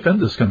necessary to defend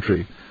this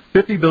country.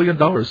 $50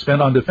 billion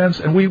spent on defense,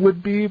 and we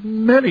would be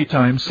many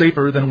times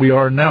safer than we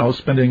are now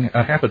spending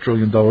 $500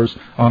 billion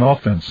on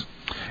offense.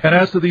 And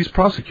as to these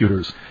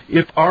prosecutors,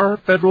 if our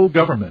federal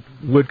government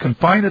would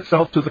confine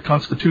itself to the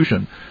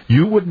Constitution,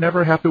 you would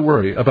never have to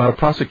worry about a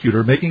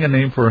prosecutor making a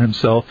name for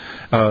himself,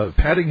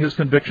 padding his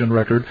conviction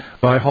record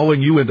by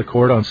hauling you into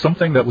court on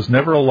something that was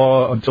never a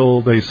law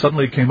until they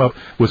suddenly came up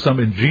with some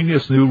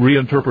ingenious new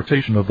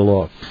reinterpretation of the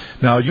law.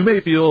 Now, you may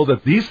feel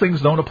that these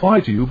things don't apply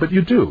to you, but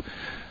you do.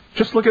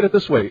 Just look at it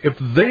this way. If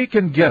they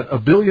can get a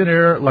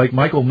billionaire like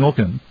Michael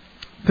Milken,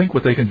 think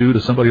what they can do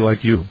to somebody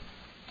like you.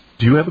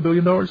 Do you have $1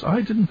 billion?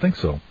 I didn't think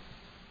so.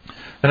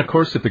 And, of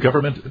course, if the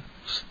government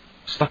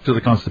stuck to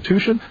the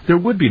Constitution, there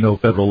would be no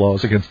federal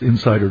laws against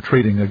insider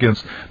trading,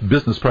 against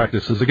business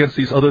practices, against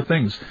these other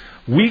things.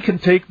 We can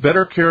take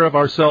better care of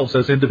ourselves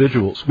as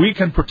individuals. We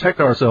can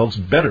protect ourselves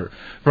better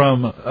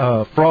from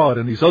fraud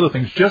and these other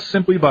things just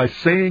simply by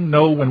saying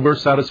no when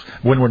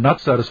we're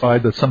not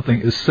satisfied that something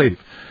is safe.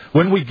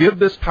 When we give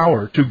this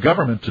power to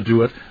government to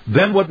do it,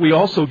 then what we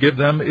also give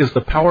them is the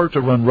power to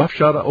run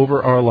roughshod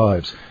over our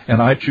lives. And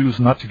I choose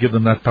not to give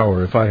them that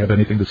power if I have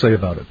anything to say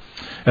about it.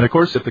 And, of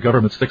course, if the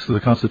government sticks to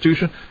the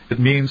Constitution, it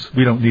means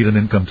we don't need an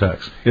income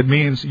tax. It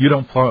means you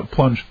don't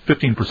plunge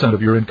 15%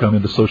 of your income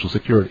into Social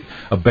Security,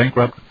 a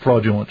bankrupt,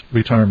 fraudulent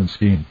retirement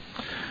scheme.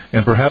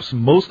 And perhaps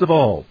most of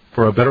all,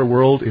 for a better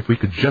world, if we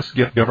could just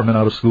get government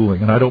out of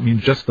schooling. And I don't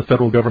mean just the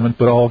federal government,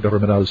 but all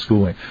government out of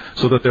schooling.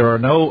 So that there are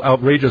no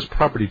outrageous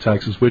property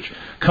taxes, which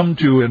come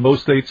to, in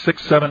most states,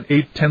 $6,000,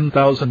 $7,000, $8,000,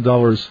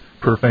 $10,000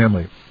 per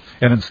family.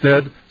 And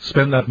instead,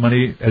 spend that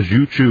money as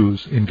you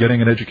choose in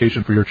getting an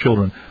education for your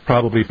children,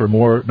 probably for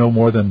no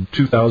more than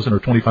 $2,000 or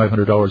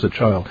 $2,500 a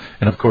child.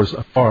 And, of course,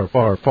 a far,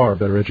 far, far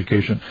better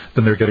education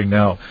than they're getting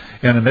now.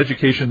 And an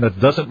education that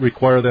doesn't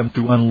require them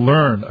to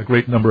unlearn a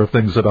great number of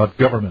things about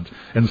government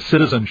and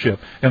citizenship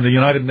and the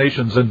United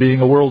Nations and being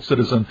a world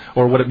citizen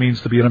or what it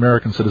means to be an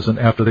American citizen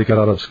after they get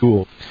out of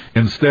school.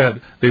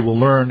 Instead, they will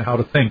learn how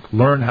to think,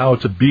 learn how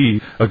to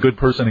be a good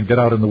person and get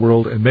out in the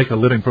world and make a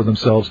living for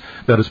themselves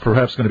that is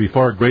perhaps going to be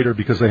far greater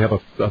because they have a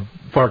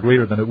far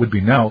greater than it would be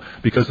now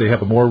because they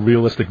have a more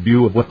realistic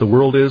view of what the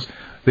world is.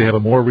 They have a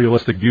more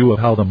realistic view of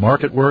how the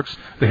market works.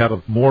 They have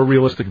a more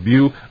realistic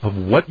view of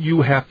what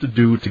you have to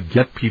do to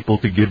get people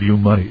to give you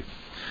money.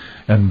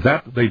 And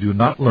that they do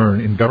not learn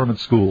in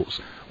government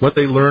schools. What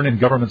they learn in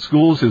government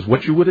schools is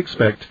what you would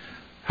expect,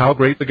 how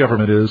great the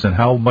government is, and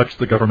how much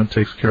the government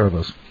takes care of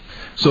us.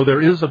 So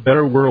there is a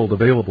better world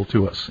available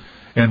to us.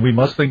 And we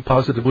must think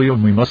positively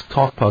and we must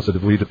talk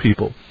positively to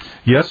people.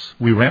 Yes,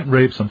 we rant and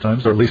rave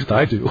sometimes, or at least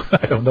I do.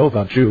 I don't know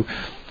about you.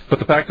 But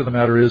the fact of the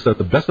matter is that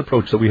the best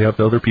approach that we have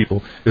to other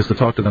people is to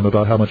talk to them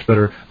about how much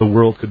better the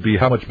world could be,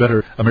 how much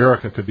better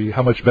America could be,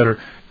 how much better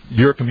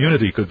your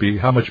community could be,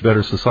 how much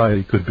better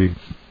society could be.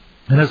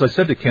 And as I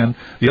said to Ken,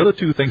 the other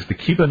two things to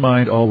keep in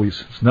mind always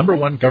is, number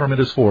one,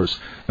 government is force.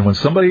 And when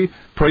somebody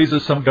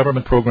praises some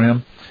government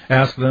program,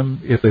 ask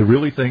them if they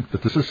really think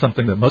that this is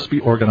something that must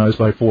be organized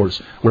by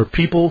force, where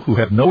people who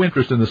have no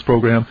interest in this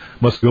program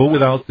must go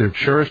without their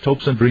cherished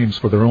hopes and dreams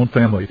for their own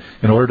family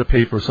in order to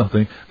pay for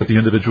something that the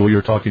individual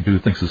you're talking to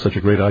thinks is such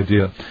a great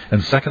idea.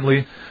 And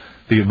secondly,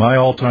 my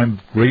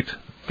all-time great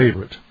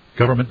favorite,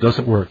 government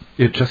doesn't work.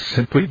 It just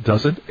simply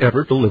doesn't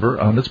ever deliver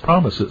on its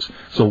promises.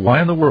 So why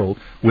in the world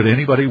would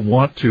anybody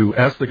want to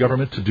ask the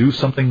government to do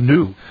something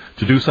new,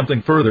 to do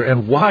something further?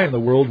 And why in the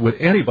world would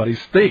anybody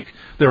stake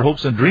their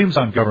hopes and dreams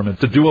on government,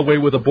 to do away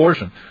with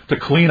abortion, to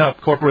clean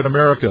up corporate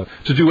America,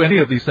 to do any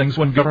of these things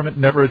when government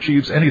never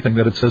achieves anything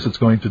that it says it's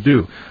going to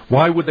do?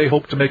 Why would they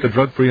hope to make a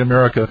drug-free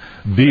America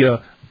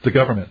via the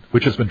government,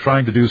 which has been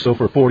trying to do so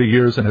for 40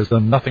 years and has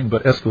done nothing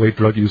but escalate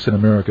drug use in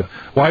America?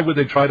 Why would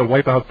they try to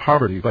wipe out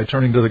poverty by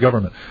turning to the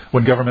government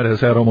when government has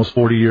had almost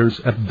 40 years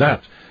at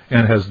that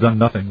and has done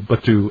nothing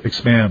but to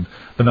expand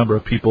the number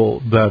of people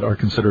that are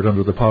considered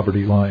under the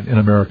poverty line in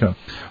America?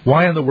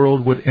 Why in the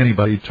world would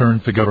anybody turn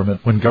to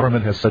government when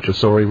government has such a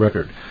sorry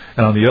record?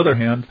 And on the other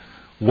hand,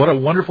 what a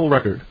wonderful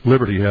record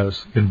liberty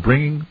has in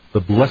bringing the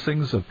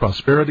blessings of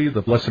prosperity,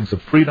 the blessings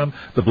of freedom,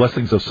 the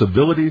blessings of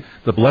civility,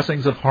 the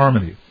blessings of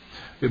harmony.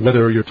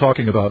 Whether you're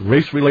talking about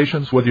race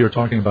relations, whether you're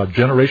talking about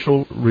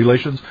generational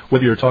relations,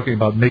 whether you're talking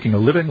about making a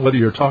living, whether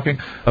you're talking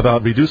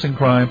about reducing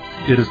crime,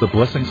 it is the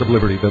blessings of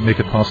liberty that make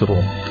it possible.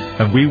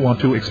 And we want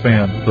to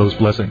expand those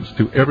blessings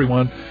to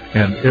everyone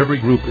and every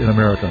group in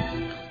America.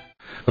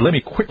 But let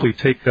me quickly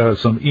take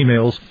some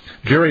emails.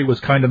 Jerry was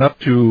kind enough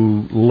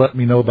to let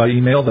me know by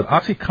email that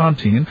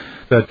OxyContin,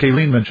 that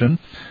Kayleen mentioned,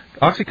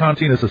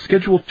 OxyContin is a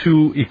Schedule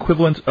II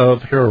equivalent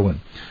of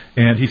heroin.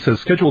 And he says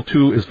Schedule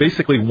II is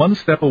basically one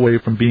step away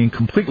from being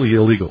completely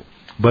illegal.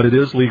 But it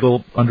is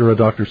legal under a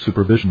doctor's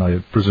supervision, I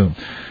presume.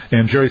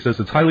 And Jerry says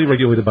it's highly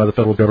regulated by the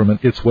federal government.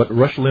 It's what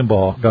Rush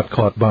Limbaugh got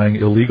caught buying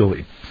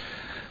illegally.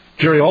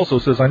 Jerry also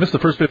says, I missed the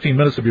first 15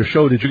 minutes of your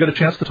show. Did you get a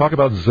chance to talk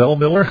about Zell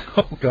Miller?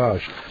 Oh,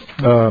 gosh.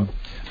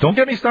 Don't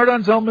get me started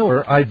on Zell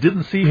Miller. I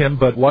didn't see him,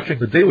 but watching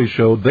The Daily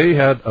Show, they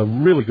had a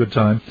really good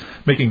time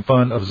making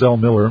fun of Zell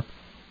Miller.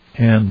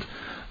 And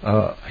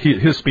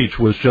his speech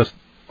was just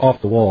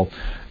off the wall.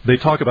 They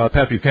talk about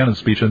Pat Buchanan's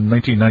speech in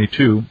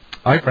 1992.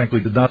 I frankly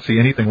did not see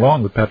anything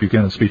wrong with Pat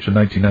Buchanan's speech in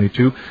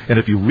 1992, and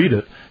if you read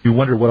it, you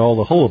wonder what all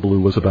the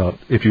hullabaloo was about.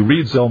 If you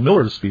read Zell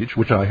Miller's speech,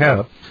 which I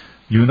have,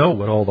 you know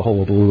what all the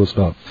hullabaloo was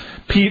about.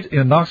 Pete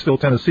in Knoxville,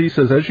 Tennessee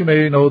says, as you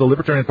may know, the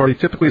Libertarian Party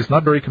typically is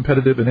not very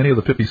competitive in any of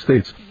the 50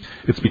 states.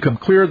 It's become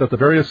clear that the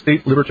various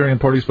state Libertarian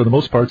parties, for the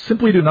most part,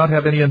 simply do not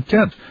have any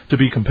intent to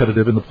be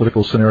competitive in the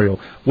political scenario.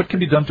 What can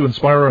be done to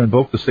inspire or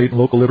invoke the state and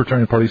local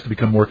Libertarian parties to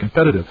become more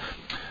competitive?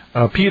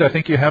 Pete, I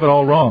think you have it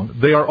all wrong.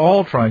 They are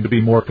all trying to be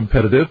more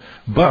competitive,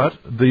 but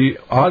the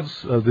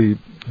odds,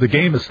 the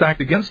game is stacked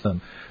against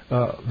them.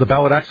 The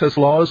ballot access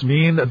laws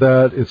mean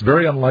that it's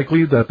very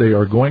unlikely that they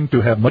are going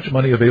to have much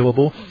money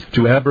available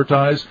to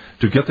advertise,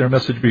 to get their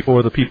message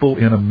before the people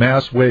in a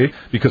mass way,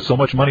 because so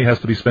much money has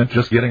to be spent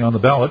just getting on the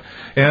ballot,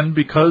 and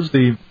because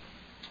the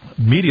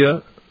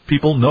media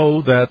people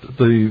know that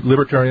the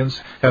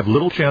Libertarians have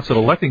little chance of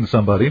electing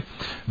somebody,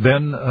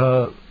 then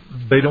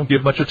they don't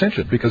give much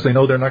attention because they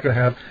know they're not going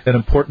to have an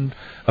important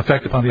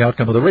effect upon the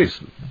outcome of the race.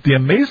 The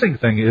amazing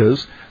thing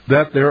is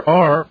that there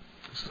are,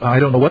 I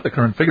don't know what the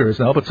current figure is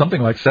now, but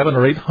something like 700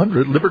 or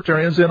 800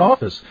 Libertarians in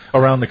office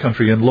around the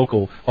country in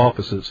local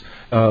offices.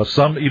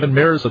 Some even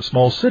mayors of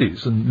small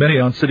cities, and many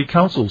on city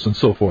councils and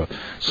so forth.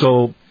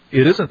 So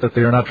it isn't that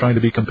they are not trying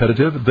to be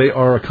competitive. They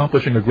are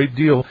accomplishing a great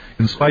deal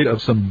in spite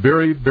of some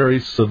very, very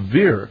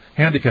severe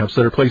handicaps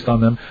that are placed on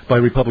them by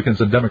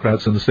Republicans and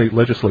Democrats in the state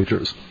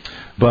legislatures.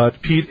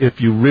 But, Pete, if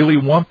you really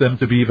want them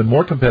to be even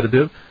more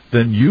competitive,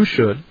 then you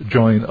should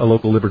join a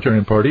local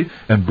Libertarian Party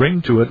and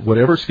bring to it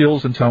whatever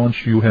skills and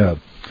talents you have.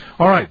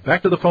 All right,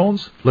 back to the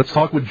phones. Let's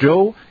talk with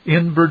Joe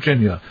in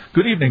Virginia.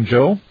 Good evening,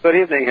 Joe. Good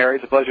evening, Harry.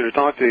 It's a pleasure to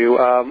talk to you.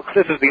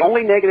 This is the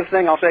only negative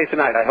thing I'll say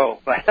tonight, I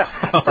hope.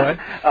 All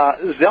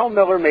right. Zell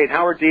Miller made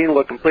Howard Dean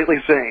look completely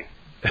sane.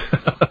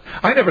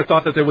 I never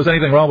thought that there was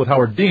anything wrong with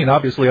Howard Dean.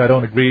 Obviously, I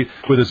don't agree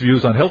with his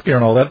views on health care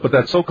and all that, but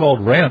that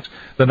so-called rant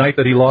the night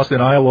that he lost in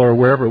Iowa or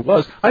wherever it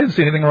was, I didn't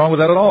see anything wrong with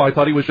that at all. I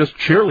thought he was just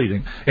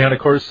cheerleading. And, of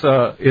course,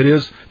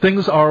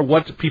 things are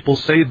what people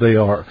say they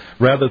are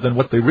rather than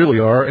what they really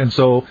are, and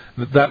so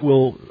that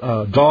will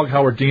dog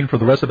Howard Dean for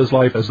the rest of his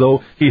life as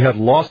though he had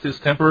lost his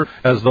temper,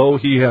 as though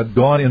he had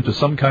gone into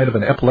some kind of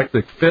an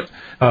epileptic fit.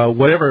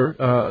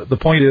 Whatever, the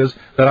point is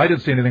that I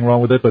didn't see anything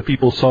wrong with it, but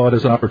people saw it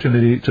as an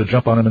opportunity to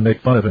jump on him and make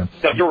fun of him.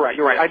 No, you're right.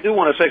 I do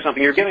want to say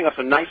something. You're giving us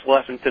a nice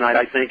lesson tonight,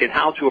 I think, in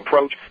how to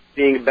approach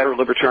being a better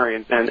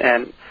libertarian.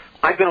 And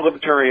I've been a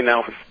libertarian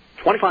now for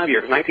 25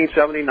 years,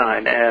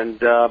 1979,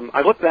 and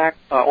I look back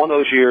on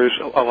those years,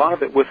 a lot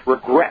of it with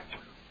regret,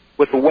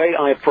 with the way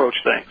I approach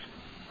things.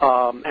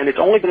 And it's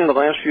only been in the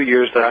last few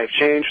years that I've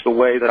changed the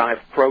way that I've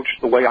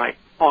approached the way I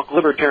talk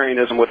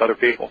libertarianism with other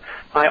people.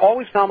 I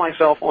always found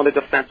myself on the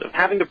defensive,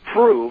 having to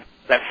prove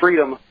that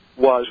freedom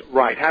was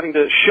right, having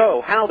to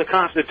show how the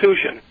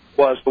Constitution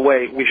was the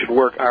way we should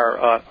work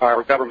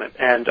our government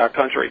and our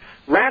country,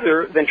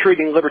 rather than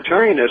treating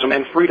libertarianism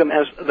and freedom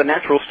as the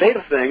natural state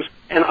of things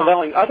and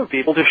allowing other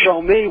people to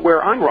show me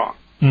where I'm wrong.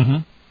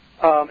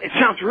 Mm-hmm. It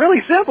sounds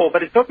really simple,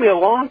 but it took me a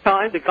long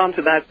time to come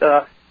to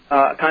that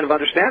kind of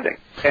understanding.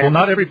 Well,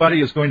 not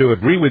everybody is going to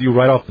agree with you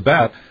right off the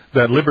bat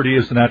that liberty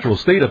is the natural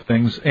state of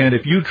things, and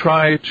if you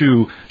try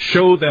to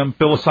show them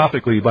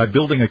philosophically by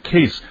building a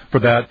case for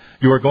that,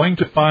 you are going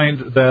to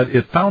find that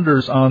it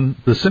founders on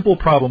the simple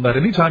problem that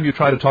anytime you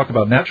try to talk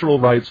about natural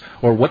rights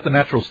or what the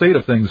natural state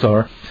of things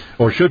are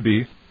or should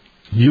be,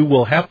 you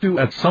will have to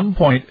at some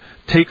point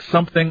take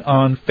something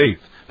on faith,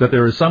 that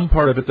there is some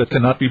part of it that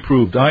cannot be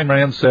proved. Ayn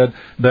Rand said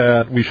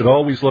that we should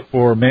always look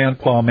for man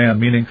qua man,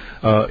 meaning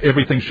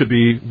everything should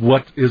be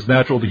what is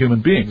natural to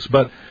human beings.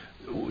 But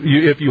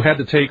if you had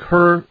to take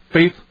her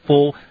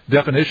faithful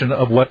definition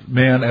of what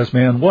man as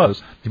man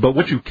was. But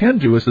what you can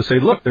do is to say,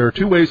 look, there are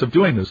two ways of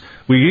doing this.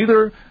 We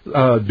either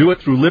do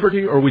it through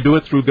liberty or we do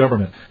it through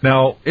government.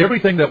 Now,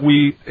 everything that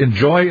we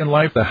enjoy in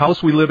life, the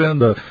house we live in,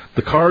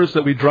 the cars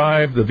that we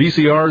drive, the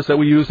VCRs that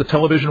we use, the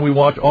television we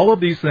watch, all of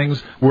these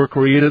things were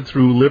created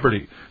through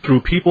liberty,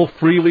 through people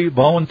freely,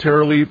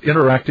 voluntarily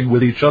interacting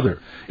with each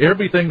other.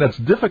 Everything that's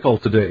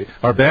difficult today,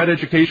 our bad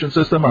education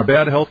system, our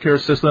bad healthcare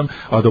system,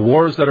 the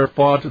wars that are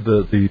fought,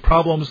 the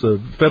problems,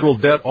 the federal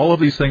debt, all of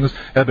these things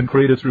have been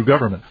created through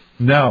government.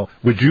 Now,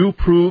 would you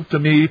prove to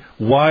me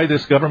why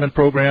this government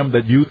program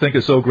that you think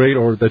is so great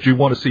or that you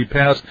want to see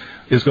passed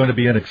is going to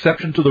be an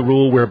exception to the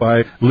rule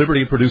whereby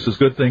liberty produces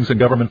good things and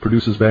government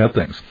produces bad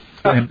things?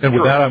 And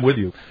with that, I'm with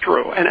you.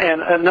 True. And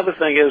another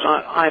thing is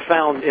I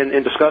found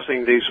in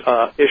discussing these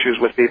issues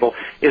with people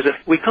is if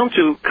we come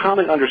to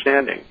common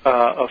understanding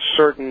of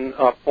certain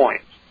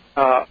points,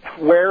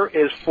 where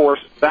is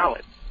force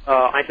valid?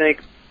 I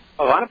think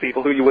a lot of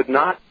people who you would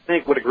not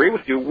think would agree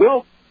with you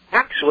will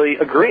actually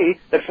agree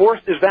that force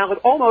is valid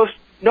almost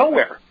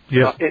nowhere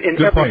yes. in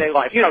Good everyday point.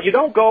 life. You know, you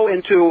don't go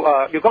into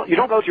you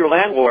don't go to your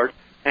landlord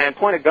and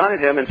point a gun at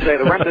him and say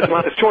the rent this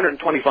month is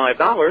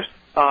 $225.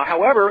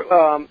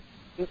 However,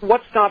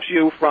 what stops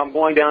you from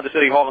going down to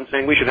City Hall and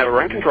saying we should have a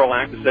rent control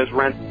act that says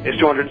rent is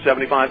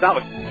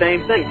 $275?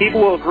 Same thing.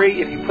 People will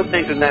agree if you put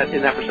things in that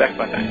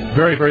perspective, I think.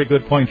 Very, very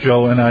good point,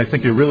 Joe, and I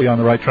think you're really on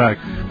the right track.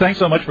 Thanks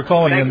so much for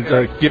calling and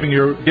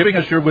giving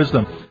us your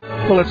wisdom.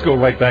 Well, let's go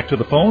right back to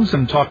the phones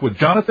and talk with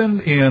Jonathan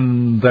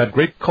in that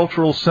great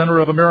cultural center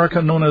of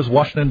America known as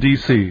Washington,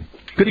 D.C.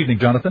 Good evening,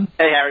 Jonathan.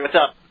 Hey, Harry, what's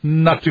up?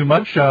 Not too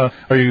much. Are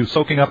you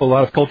soaking up a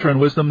lot of culture and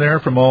wisdom there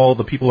from all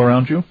the people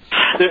around you?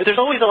 There's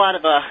always a lot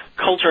of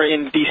culture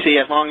in D.C.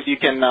 as long as you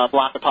can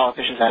block the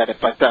politicians out of it.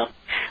 But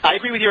I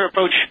agree with your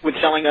approach with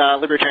selling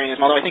libertarianism,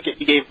 although I think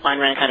you gave Ayn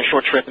Rand kind of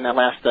short shrift in that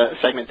last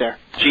segment there.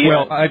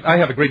 Well, I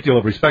have a great deal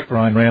of respect for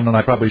Ayn Rand, and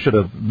I probably should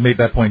have made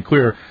that point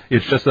clear.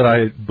 It's just that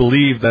I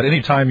believe that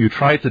any time you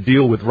try to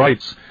deal with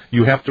rights,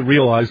 you have to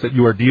realize that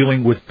you are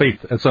dealing with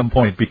faith at some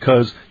point,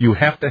 because you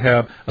have to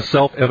have a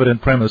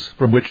self-evident premise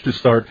from which to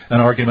start an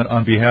argument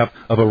on behalf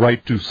of a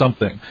right to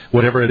something,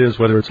 whatever it is,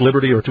 whether it's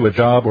liberty or to a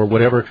job or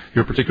whatever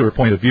your particular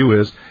point of view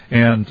is.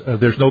 And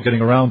there's no getting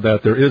around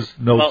that. There is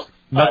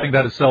nothing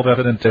that is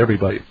self-evident to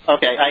everybody.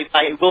 Okay,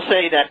 I will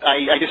say that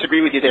I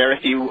disagree with you there.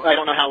 I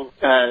don't know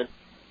how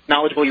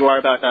knowledgeable you are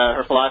about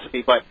her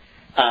philosophy, but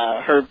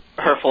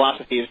her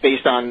philosophy is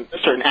based on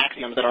certain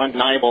axioms that are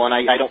undeniable, and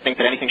I don't think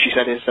that anything she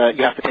said is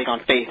you have to take on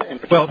faith.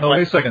 Well, no,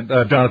 wait a second,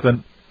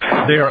 Jonathan.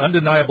 They are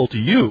undeniable to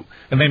you,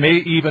 and they may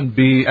even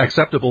be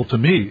acceptable to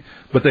me,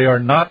 but they are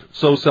not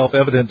so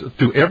self-evident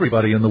to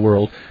everybody in the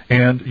world,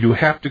 and you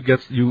have to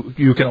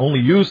you can only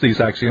use these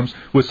axioms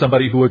with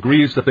somebody who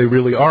agrees that they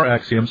really are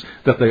axioms,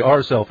 that they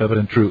are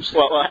self-evident truths.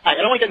 Well, I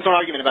don't want to get into an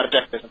argument about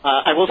objectivism.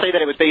 I will say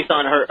that it was based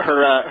on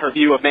her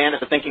view of man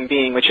as a thinking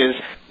being, which is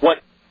what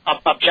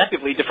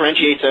objectively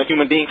differentiates a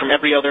human being from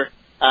every other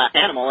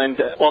animal.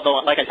 And although,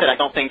 like I said, I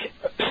don't think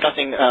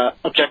discussing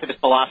objectivist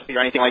philosophy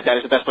or anything like that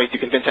is the best way to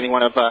convince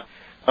anyone of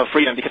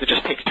freedom, because it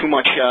just takes too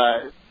much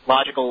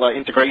logical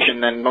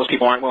integration, and most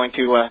people aren't willing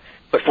to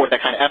put forth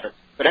that kind of effort.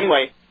 But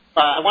anyway,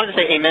 I wanted to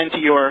say amen to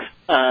your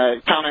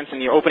comments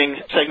in your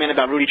opening segment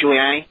about Rudy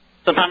Giuliani.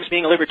 Sometimes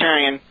being a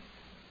libertarian,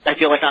 I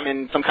feel like I'm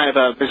in some kind of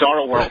a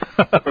bizarro world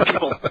where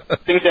people,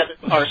 things that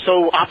are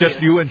so obvious.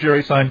 Just you and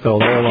Jerry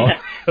Seinfeld all along.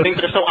 Things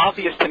that are so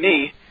obvious to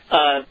me,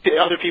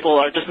 other people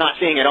are just not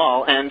seeing at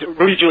all. And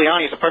Rudy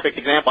Giuliani is a perfect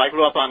example. I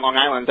grew up on Long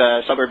Island,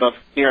 a suburb of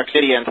New York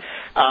City, and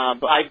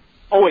I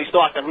always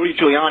thought that Rudy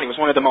Giuliani was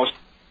one of the most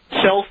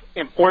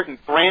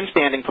self-important,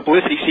 grandstanding,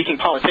 publicity-seeking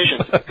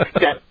politicians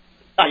that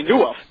I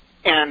knew of.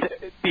 And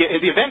the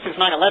events since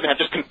 9/11 have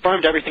just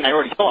confirmed everything I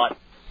already thought.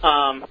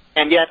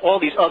 And yet all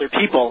these other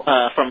people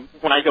from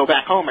when I go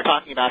back home are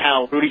talking about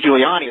how Rudy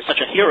Giuliani is such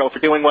a hero for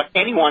doing what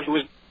anyone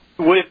who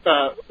would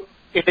have,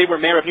 if they were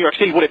mayor of New York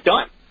City, would have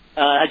done.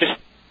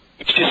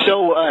 It's just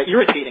so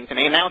irritating to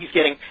me. And now he's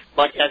getting,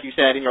 like as you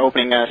said in your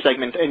opening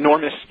segment,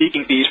 enormous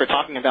speaking fees for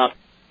talking about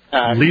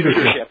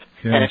leadership.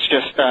 Yeah. And it's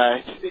just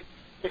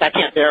I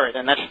can't bear it,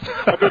 and that's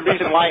a good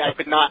reason why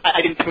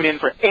I didn't tune in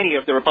for any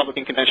of the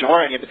Republican convention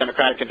or any of the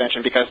Democratic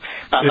convention, because,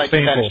 like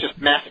you said, it's just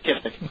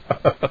masochistic.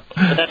 But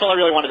that's all I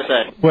really wanted to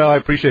say. Well, I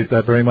appreciate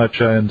that very much,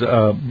 and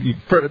you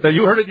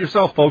heard it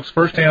yourself, folks,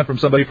 firsthand from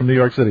somebody from New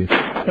York City.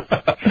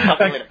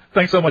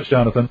 Thanks so much,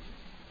 Jonathan.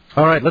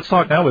 All right, let's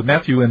talk now with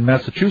Matthew in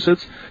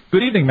Massachusetts.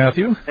 Good evening,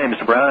 Matthew. Hey,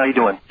 Mr. Brown, how you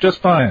doing?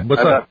 Just fine.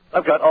 What's up?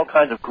 I've got all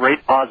kinds of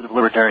great positive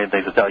libertarian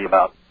things to tell you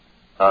about.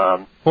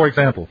 For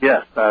example?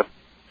 Yes.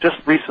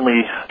 Just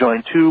recently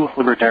joined two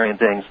libertarian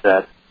things.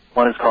 That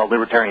one is called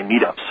Libertarian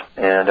Meetups,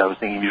 and I was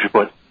thinking you should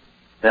put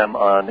them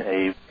on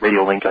a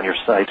radio link on your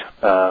site.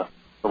 The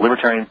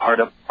Libertarian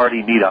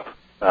Party Meetup.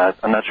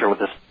 I'm not sure what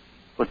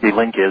the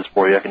link is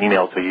for you. I can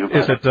email it to you.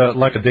 Is it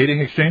like a dating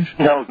exchange?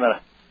 No, it's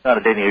not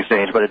a dating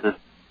exchange, but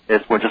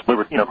it's where just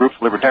groups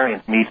of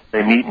libertarians meet.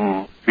 They meet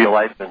in real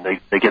life, and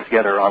they get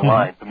together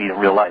online to meet in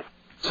real life.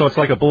 So it's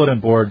like a bulletin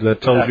board that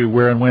tells you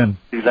where and when.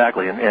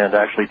 Exactly, and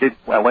actually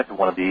I went to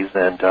one of these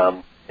and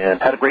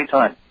had a great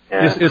time.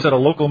 Is it a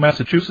local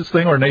Massachusetts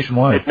thing or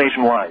nationwide? It's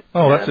nationwide.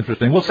 Oh, that's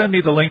interesting. Well, send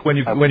me the link when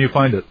you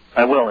find it.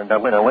 I will. And I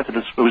went to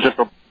this. It was just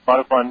a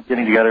lot of fun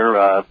getting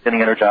together,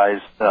 getting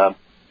energized,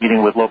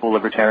 meeting with local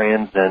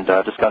libertarians and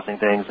discussing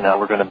things and how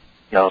we're going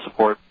to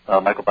support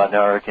Michael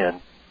Bodnarek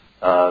and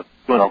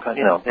doing all kinds.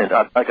 And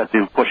I got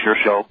to push your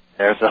show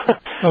there. So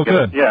oh,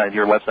 good. Yeah, and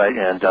your website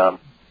and.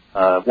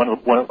 A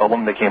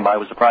woman that came by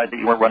was surprised that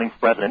you weren't running for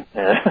president.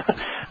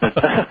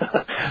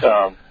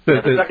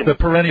 The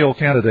perennial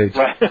candidate.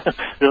 Right.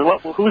 Well,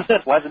 who is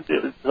this? Why isn't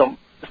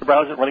Mr.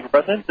 Brown isn't running for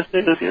president this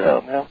year?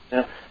 Oh,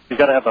 yeah. He's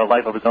got to have a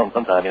life of his own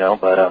sometime,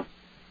 But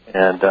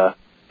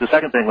the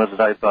second thing was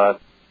that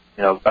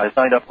I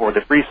signed up for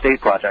the Free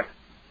State Project,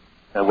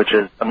 which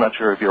is, I'm not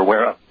sure if you're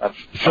aware of.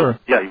 Sure.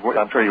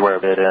 I'm sure you're aware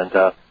of it,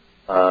 and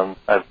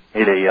I've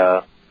made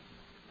a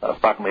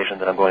proclamation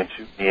that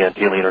me and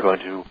Galen are going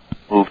to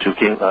move to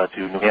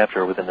New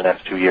Hampshire within the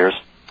next 2 years.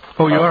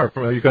 Oh, you are?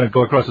 You're going to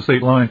go across the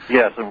state line?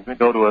 Yes, I'm going to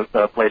go to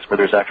a place where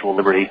there's actual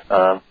liberty.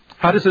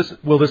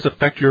 Will this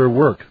affect your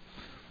work?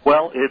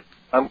 Well,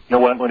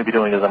 what I'm going to be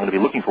doing is I'm going to be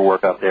looking for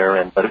work out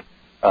there, but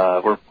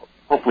we're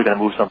hopefully going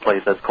to move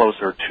someplace that's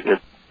closer to.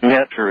 New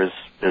Hampshire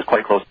is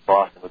quite close to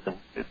Boston.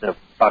 It's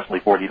approximately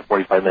 40 to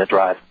 45-minute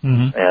drive,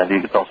 and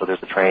there's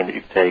a train that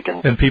you can take.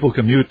 And people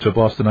commute to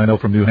Boston, I know,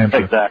 from New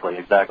Hampshire. Exactly.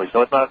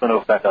 So it's not going to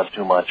affect us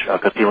too much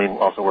because Galen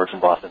also works in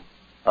Boston.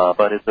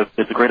 But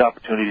it's a great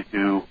opportunity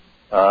to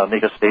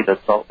make a state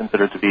that's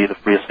considered to be the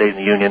freest state in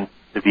the union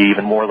to be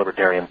even more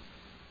libertarian,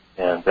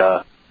 and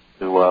to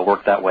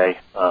work that way.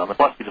 And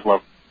plus, we just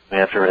love New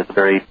Hampshire.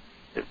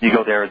 If you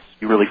go there,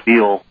 you really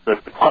feel the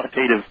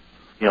quantitative,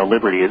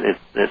 liberty.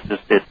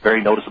 It's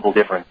very noticeable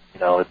difference.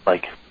 It's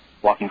like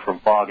walking from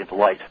fog into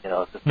light.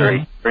 It's a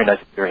very, very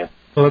nice experience.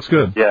 Well, that's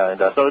good. Yeah, and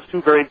so it's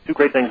two great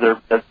things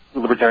two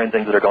libertarian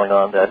things that are going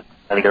on that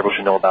I think everyone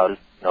should know about is,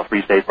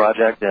 Free State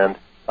Project and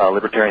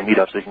libertarian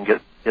meetups so you can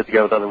get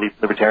together with other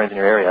libertarians in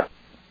your area.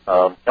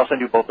 I'll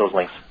send you both those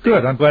links.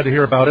 Good. I'm glad to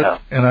hear about it, yeah.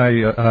 And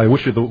I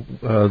wish you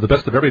the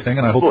best of everything,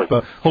 and I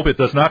hope it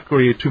does not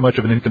create too much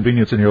of an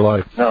inconvenience in your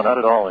life. No, not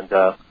at all. And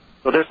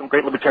so there's some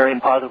great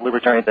positive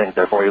libertarian things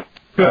there for you.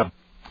 Good.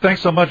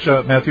 Thanks so much,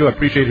 Matthew. I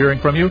appreciate hearing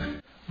from you.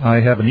 I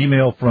have an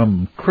email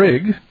from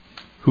Craig,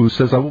 who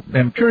says,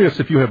 I'm curious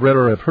if you have read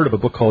or have heard of a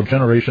book called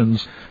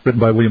Generations, written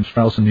by William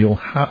Strauss and Neil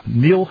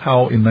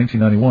Howe in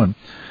 1991.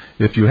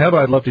 If you have,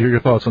 I'd love to hear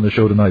your thoughts on the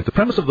show tonight. The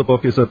premise of the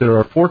book is that there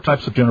are 4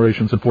 types of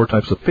generations and 4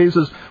 types of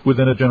phases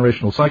within a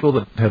generational cycle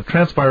that have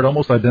transpired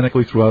almost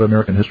identically throughout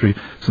American history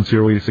since the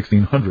early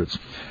 1600s.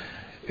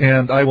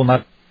 And I will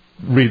not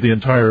read the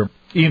entire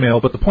email,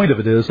 but the point of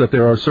it is that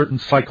there are certain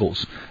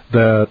cycles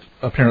that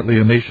apparently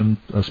a nation,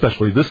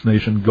 especially this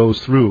nation,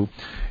 goes through,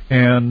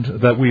 and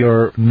that we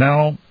are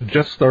now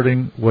just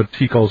starting what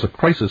he calls a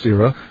crisis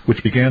era,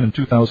 which began in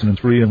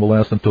 2003 and will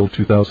last until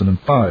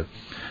 2005.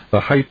 The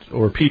height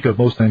or peak of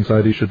most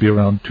anxiety should be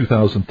around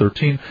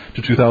 2013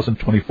 to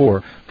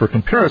 2024. For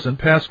comparison,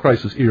 past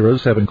crisis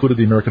eras have included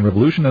the American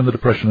Revolution and the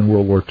Depression and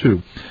World War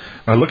II.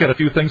 I look at a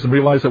few things and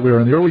realize that we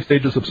are in the early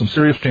stages of some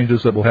serious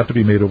changes that will have to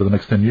be made over the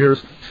next 10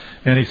 years.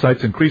 And he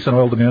cites increase in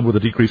oil demand with a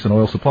decrease in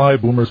oil supply,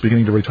 boomers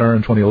beginning to retire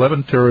in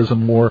 2011,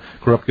 terrorism, war,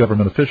 corrupt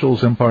government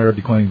officials, empire,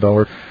 declining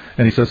dollar.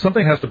 And he says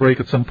something has to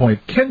break at some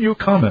point. Can you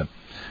comment?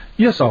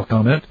 Yes, I'll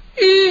comment.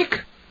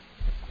 Eek!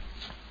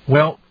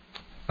 Well,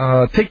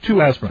 take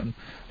 2 aspirin.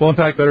 Well, in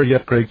fact, better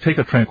yet, Craig, take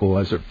a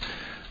tranquilizer.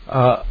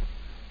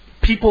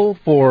 People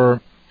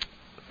for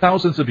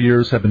thousands of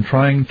years have been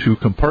trying to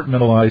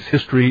compartmentalize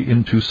history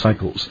into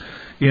cycles,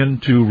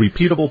 into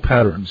repeatable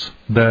patterns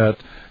that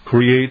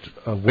create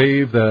a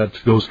wave that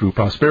goes through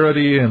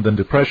prosperity and then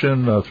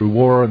depression, through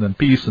war and then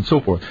peace and so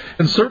forth.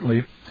 And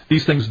certainly,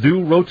 these things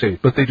do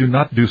rotate, but they do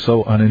not do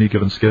so on any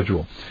given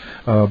schedule.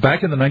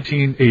 Back in the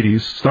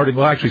 1980s, starting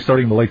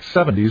in the late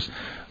 70s,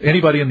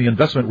 anybody in the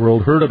investment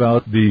world heard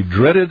about the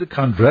dreaded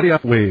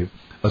Kondratiev wave.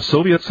 A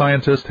Soviet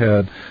scientist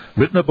had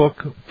written a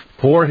book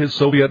for his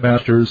Soviet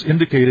masters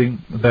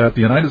indicating that the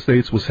United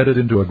States was headed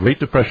into a Great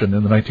Depression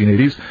in the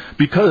 1980s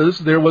because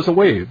there was a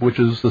wave, which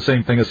is the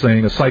same thing as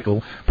saying a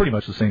cycle, pretty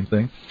much the same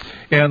thing,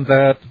 and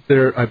that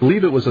I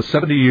believe it was a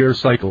 70-year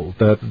cycle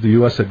that the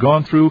U.S. had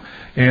gone through,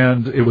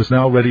 and it was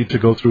now ready to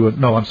go through it.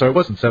 No, I'm sorry, it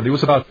wasn't 70, it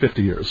was about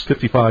 50 years,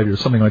 55 years,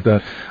 something like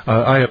that.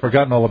 I have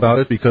forgotten all about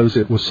it because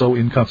it was so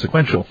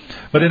inconsequential.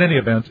 But in any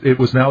event, it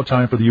was now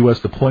time for the U.S.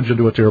 to plunge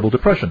into a terrible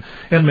depression.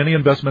 And many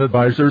investment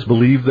advisors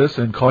believed this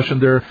and cautioned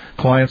their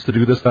clients to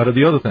do this, that, or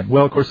the other thing.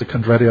 Well, of course, the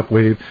Kondratiev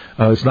wave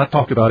is not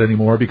talked about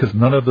anymore because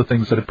none of the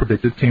things that it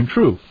predicted came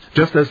true,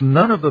 just as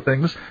none of the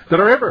things that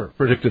are ever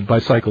predicted by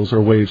cycles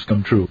or waves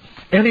come true.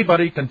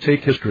 Anybody can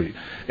take history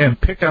and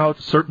pick out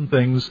certain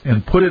things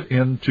and put it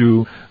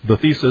into the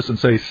thesis and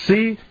say,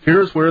 see,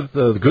 here's where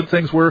the good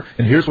things were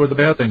and here's where the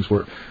bad things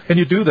were. And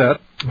you do that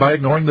by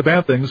ignoring the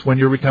bad things when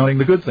you're recounting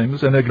the good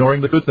things and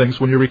ignoring the good things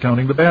when you're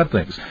recounting the bad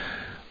things.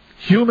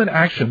 Human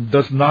action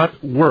does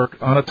not work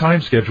on a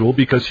time schedule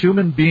because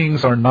human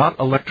beings are not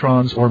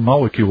electrons or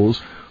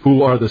molecules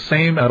who are the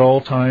same at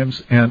all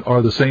times and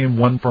are the same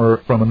one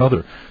from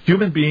another.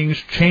 Human beings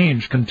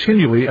change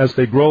continually as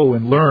they grow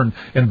and learn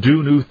and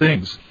do new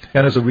things.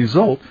 And as a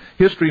result,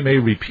 history may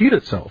repeat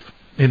itself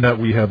in that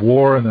we have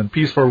war and then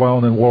peace for a while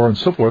and then war and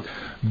so forth,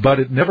 but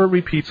it never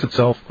repeats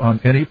itself on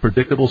any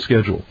predictable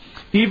schedule.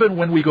 Even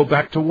when we go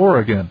back to war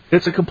again,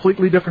 it's a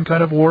completely different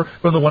kind of war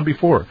from the one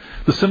before.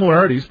 The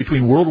similarities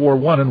between World War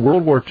I and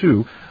World War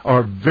II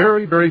are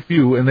very, very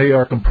few, and they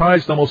are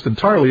comprised almost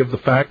entirely of the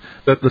fact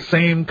that the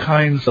same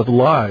kinds of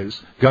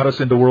lies got us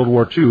into World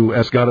War II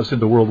as got us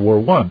into World War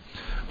I.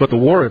 But the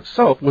war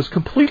itself was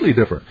completely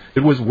different.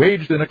 It was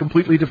waged in a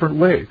completely different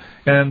way.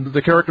 And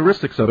the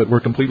characteristics of it were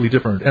completely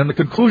different. And the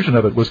conclusion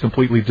of it was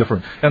completely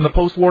different. And the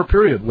post-war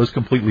period was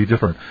completely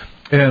different.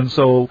 And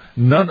so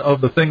none of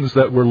the things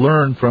that were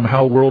learned from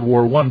how World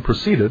War I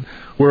proceeded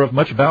were of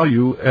much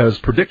value as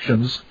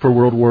predictions for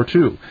World War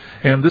II.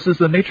 And this is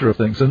the nature of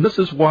things. And this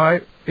is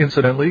why,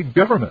 incidentally,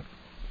 government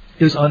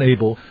is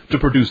unable to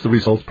produce the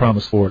results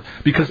promised for it.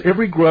 Because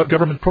every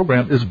government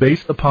program is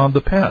based upon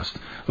the past,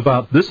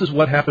 about this is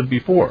what happened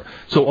before.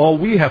 So all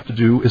we have to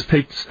do is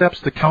take steps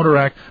to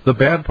counteract the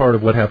bad part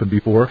of what happened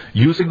before,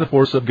 using the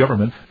force of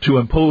government to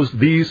impose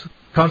these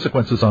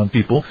consequences on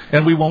people,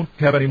 and we won't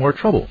have any more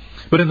trouble.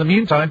 But in the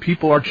meantime,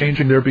 people are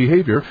changing their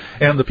behavior,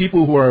 and the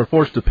people who are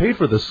forced to pay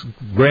for this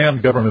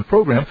grand government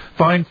program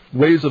find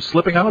ways of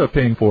slipping out of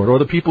paying for it, or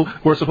the people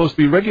who are supposed to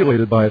be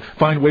regulated by it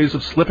find ways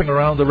of slipping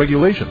around the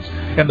regulations.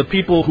 And the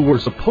people who were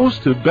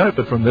supposed to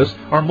benefit from this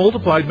are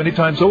multiplied many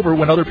times over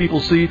when other people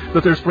see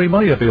that there's free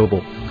money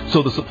available.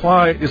 So the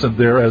supply isn't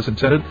there as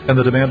intended, and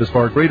the demand is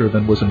far greater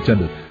than was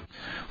intended.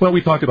 Well,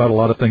 we talked about a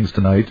lot of things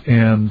tonight,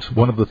 and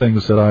one of the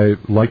things that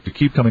I like to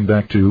keep coming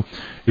back to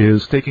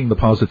is taking the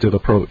positive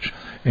approach.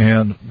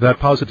 And that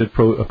positive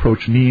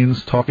approach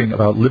means talking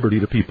about liberty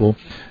to people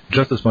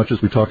just as much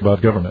as we talk about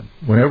government.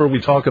 Whenever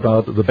we talk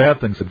about the bad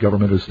things that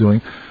government is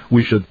doing,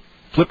 we should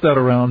flip that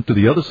around to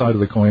the other side of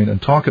the coin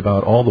and talk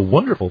about all the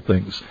wonderful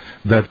things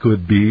that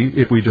could be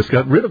if we just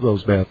got rid of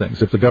those bad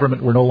things, if the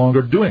government were no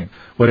longer doing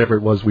whatever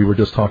it was we were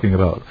just talking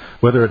about,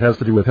 whether it has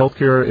to do with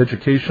healthcare,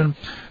 education,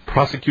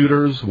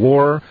 prosecutors,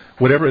 war,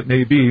 whatever it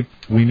may be.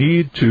 We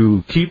need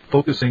to keep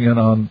focusing in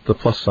on the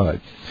plus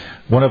side.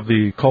 One of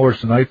the callers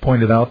tonight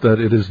pointed out that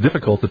it is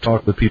difficult to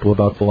talk with people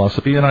about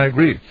philosophy, and I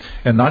agree.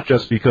 And not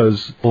just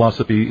because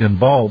philosophy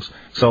involves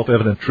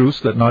self-evident truths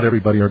that not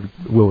everybody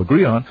will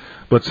agree on,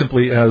 but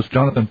simply, as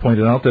Jonathan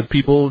pointed out, that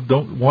people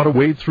don't want to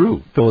wade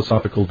through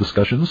philosophical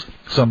discussions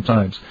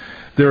sometimes.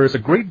 There is a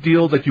great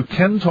deal that you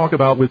can talk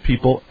about with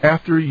people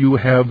after you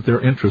have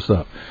their interest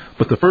up.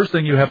 But the first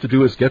thing you have to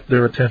do is get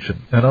their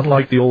attention. And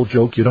unlike the old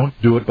joke, you don't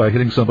do it by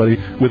hitting somebody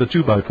with a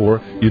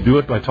 2x4. You do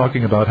it by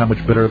talking about how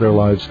much better their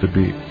lives could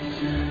be.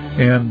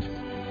 And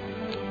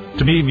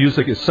to me,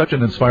 music is such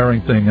an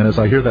inspiring thing. And as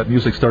I hear that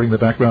music starting in the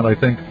background, I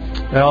think,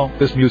 well,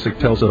 this music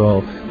tells it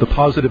all. The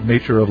positive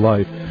nature of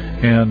life.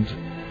 And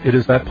it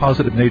is that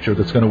positive nature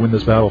that's going to win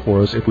this battle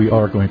for us if we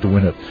are going to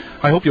win it.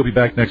 I hope you'll be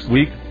back next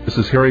week. This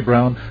is Harry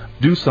Brown.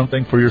 Do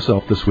something for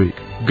yourself this week.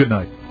 Good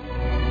night.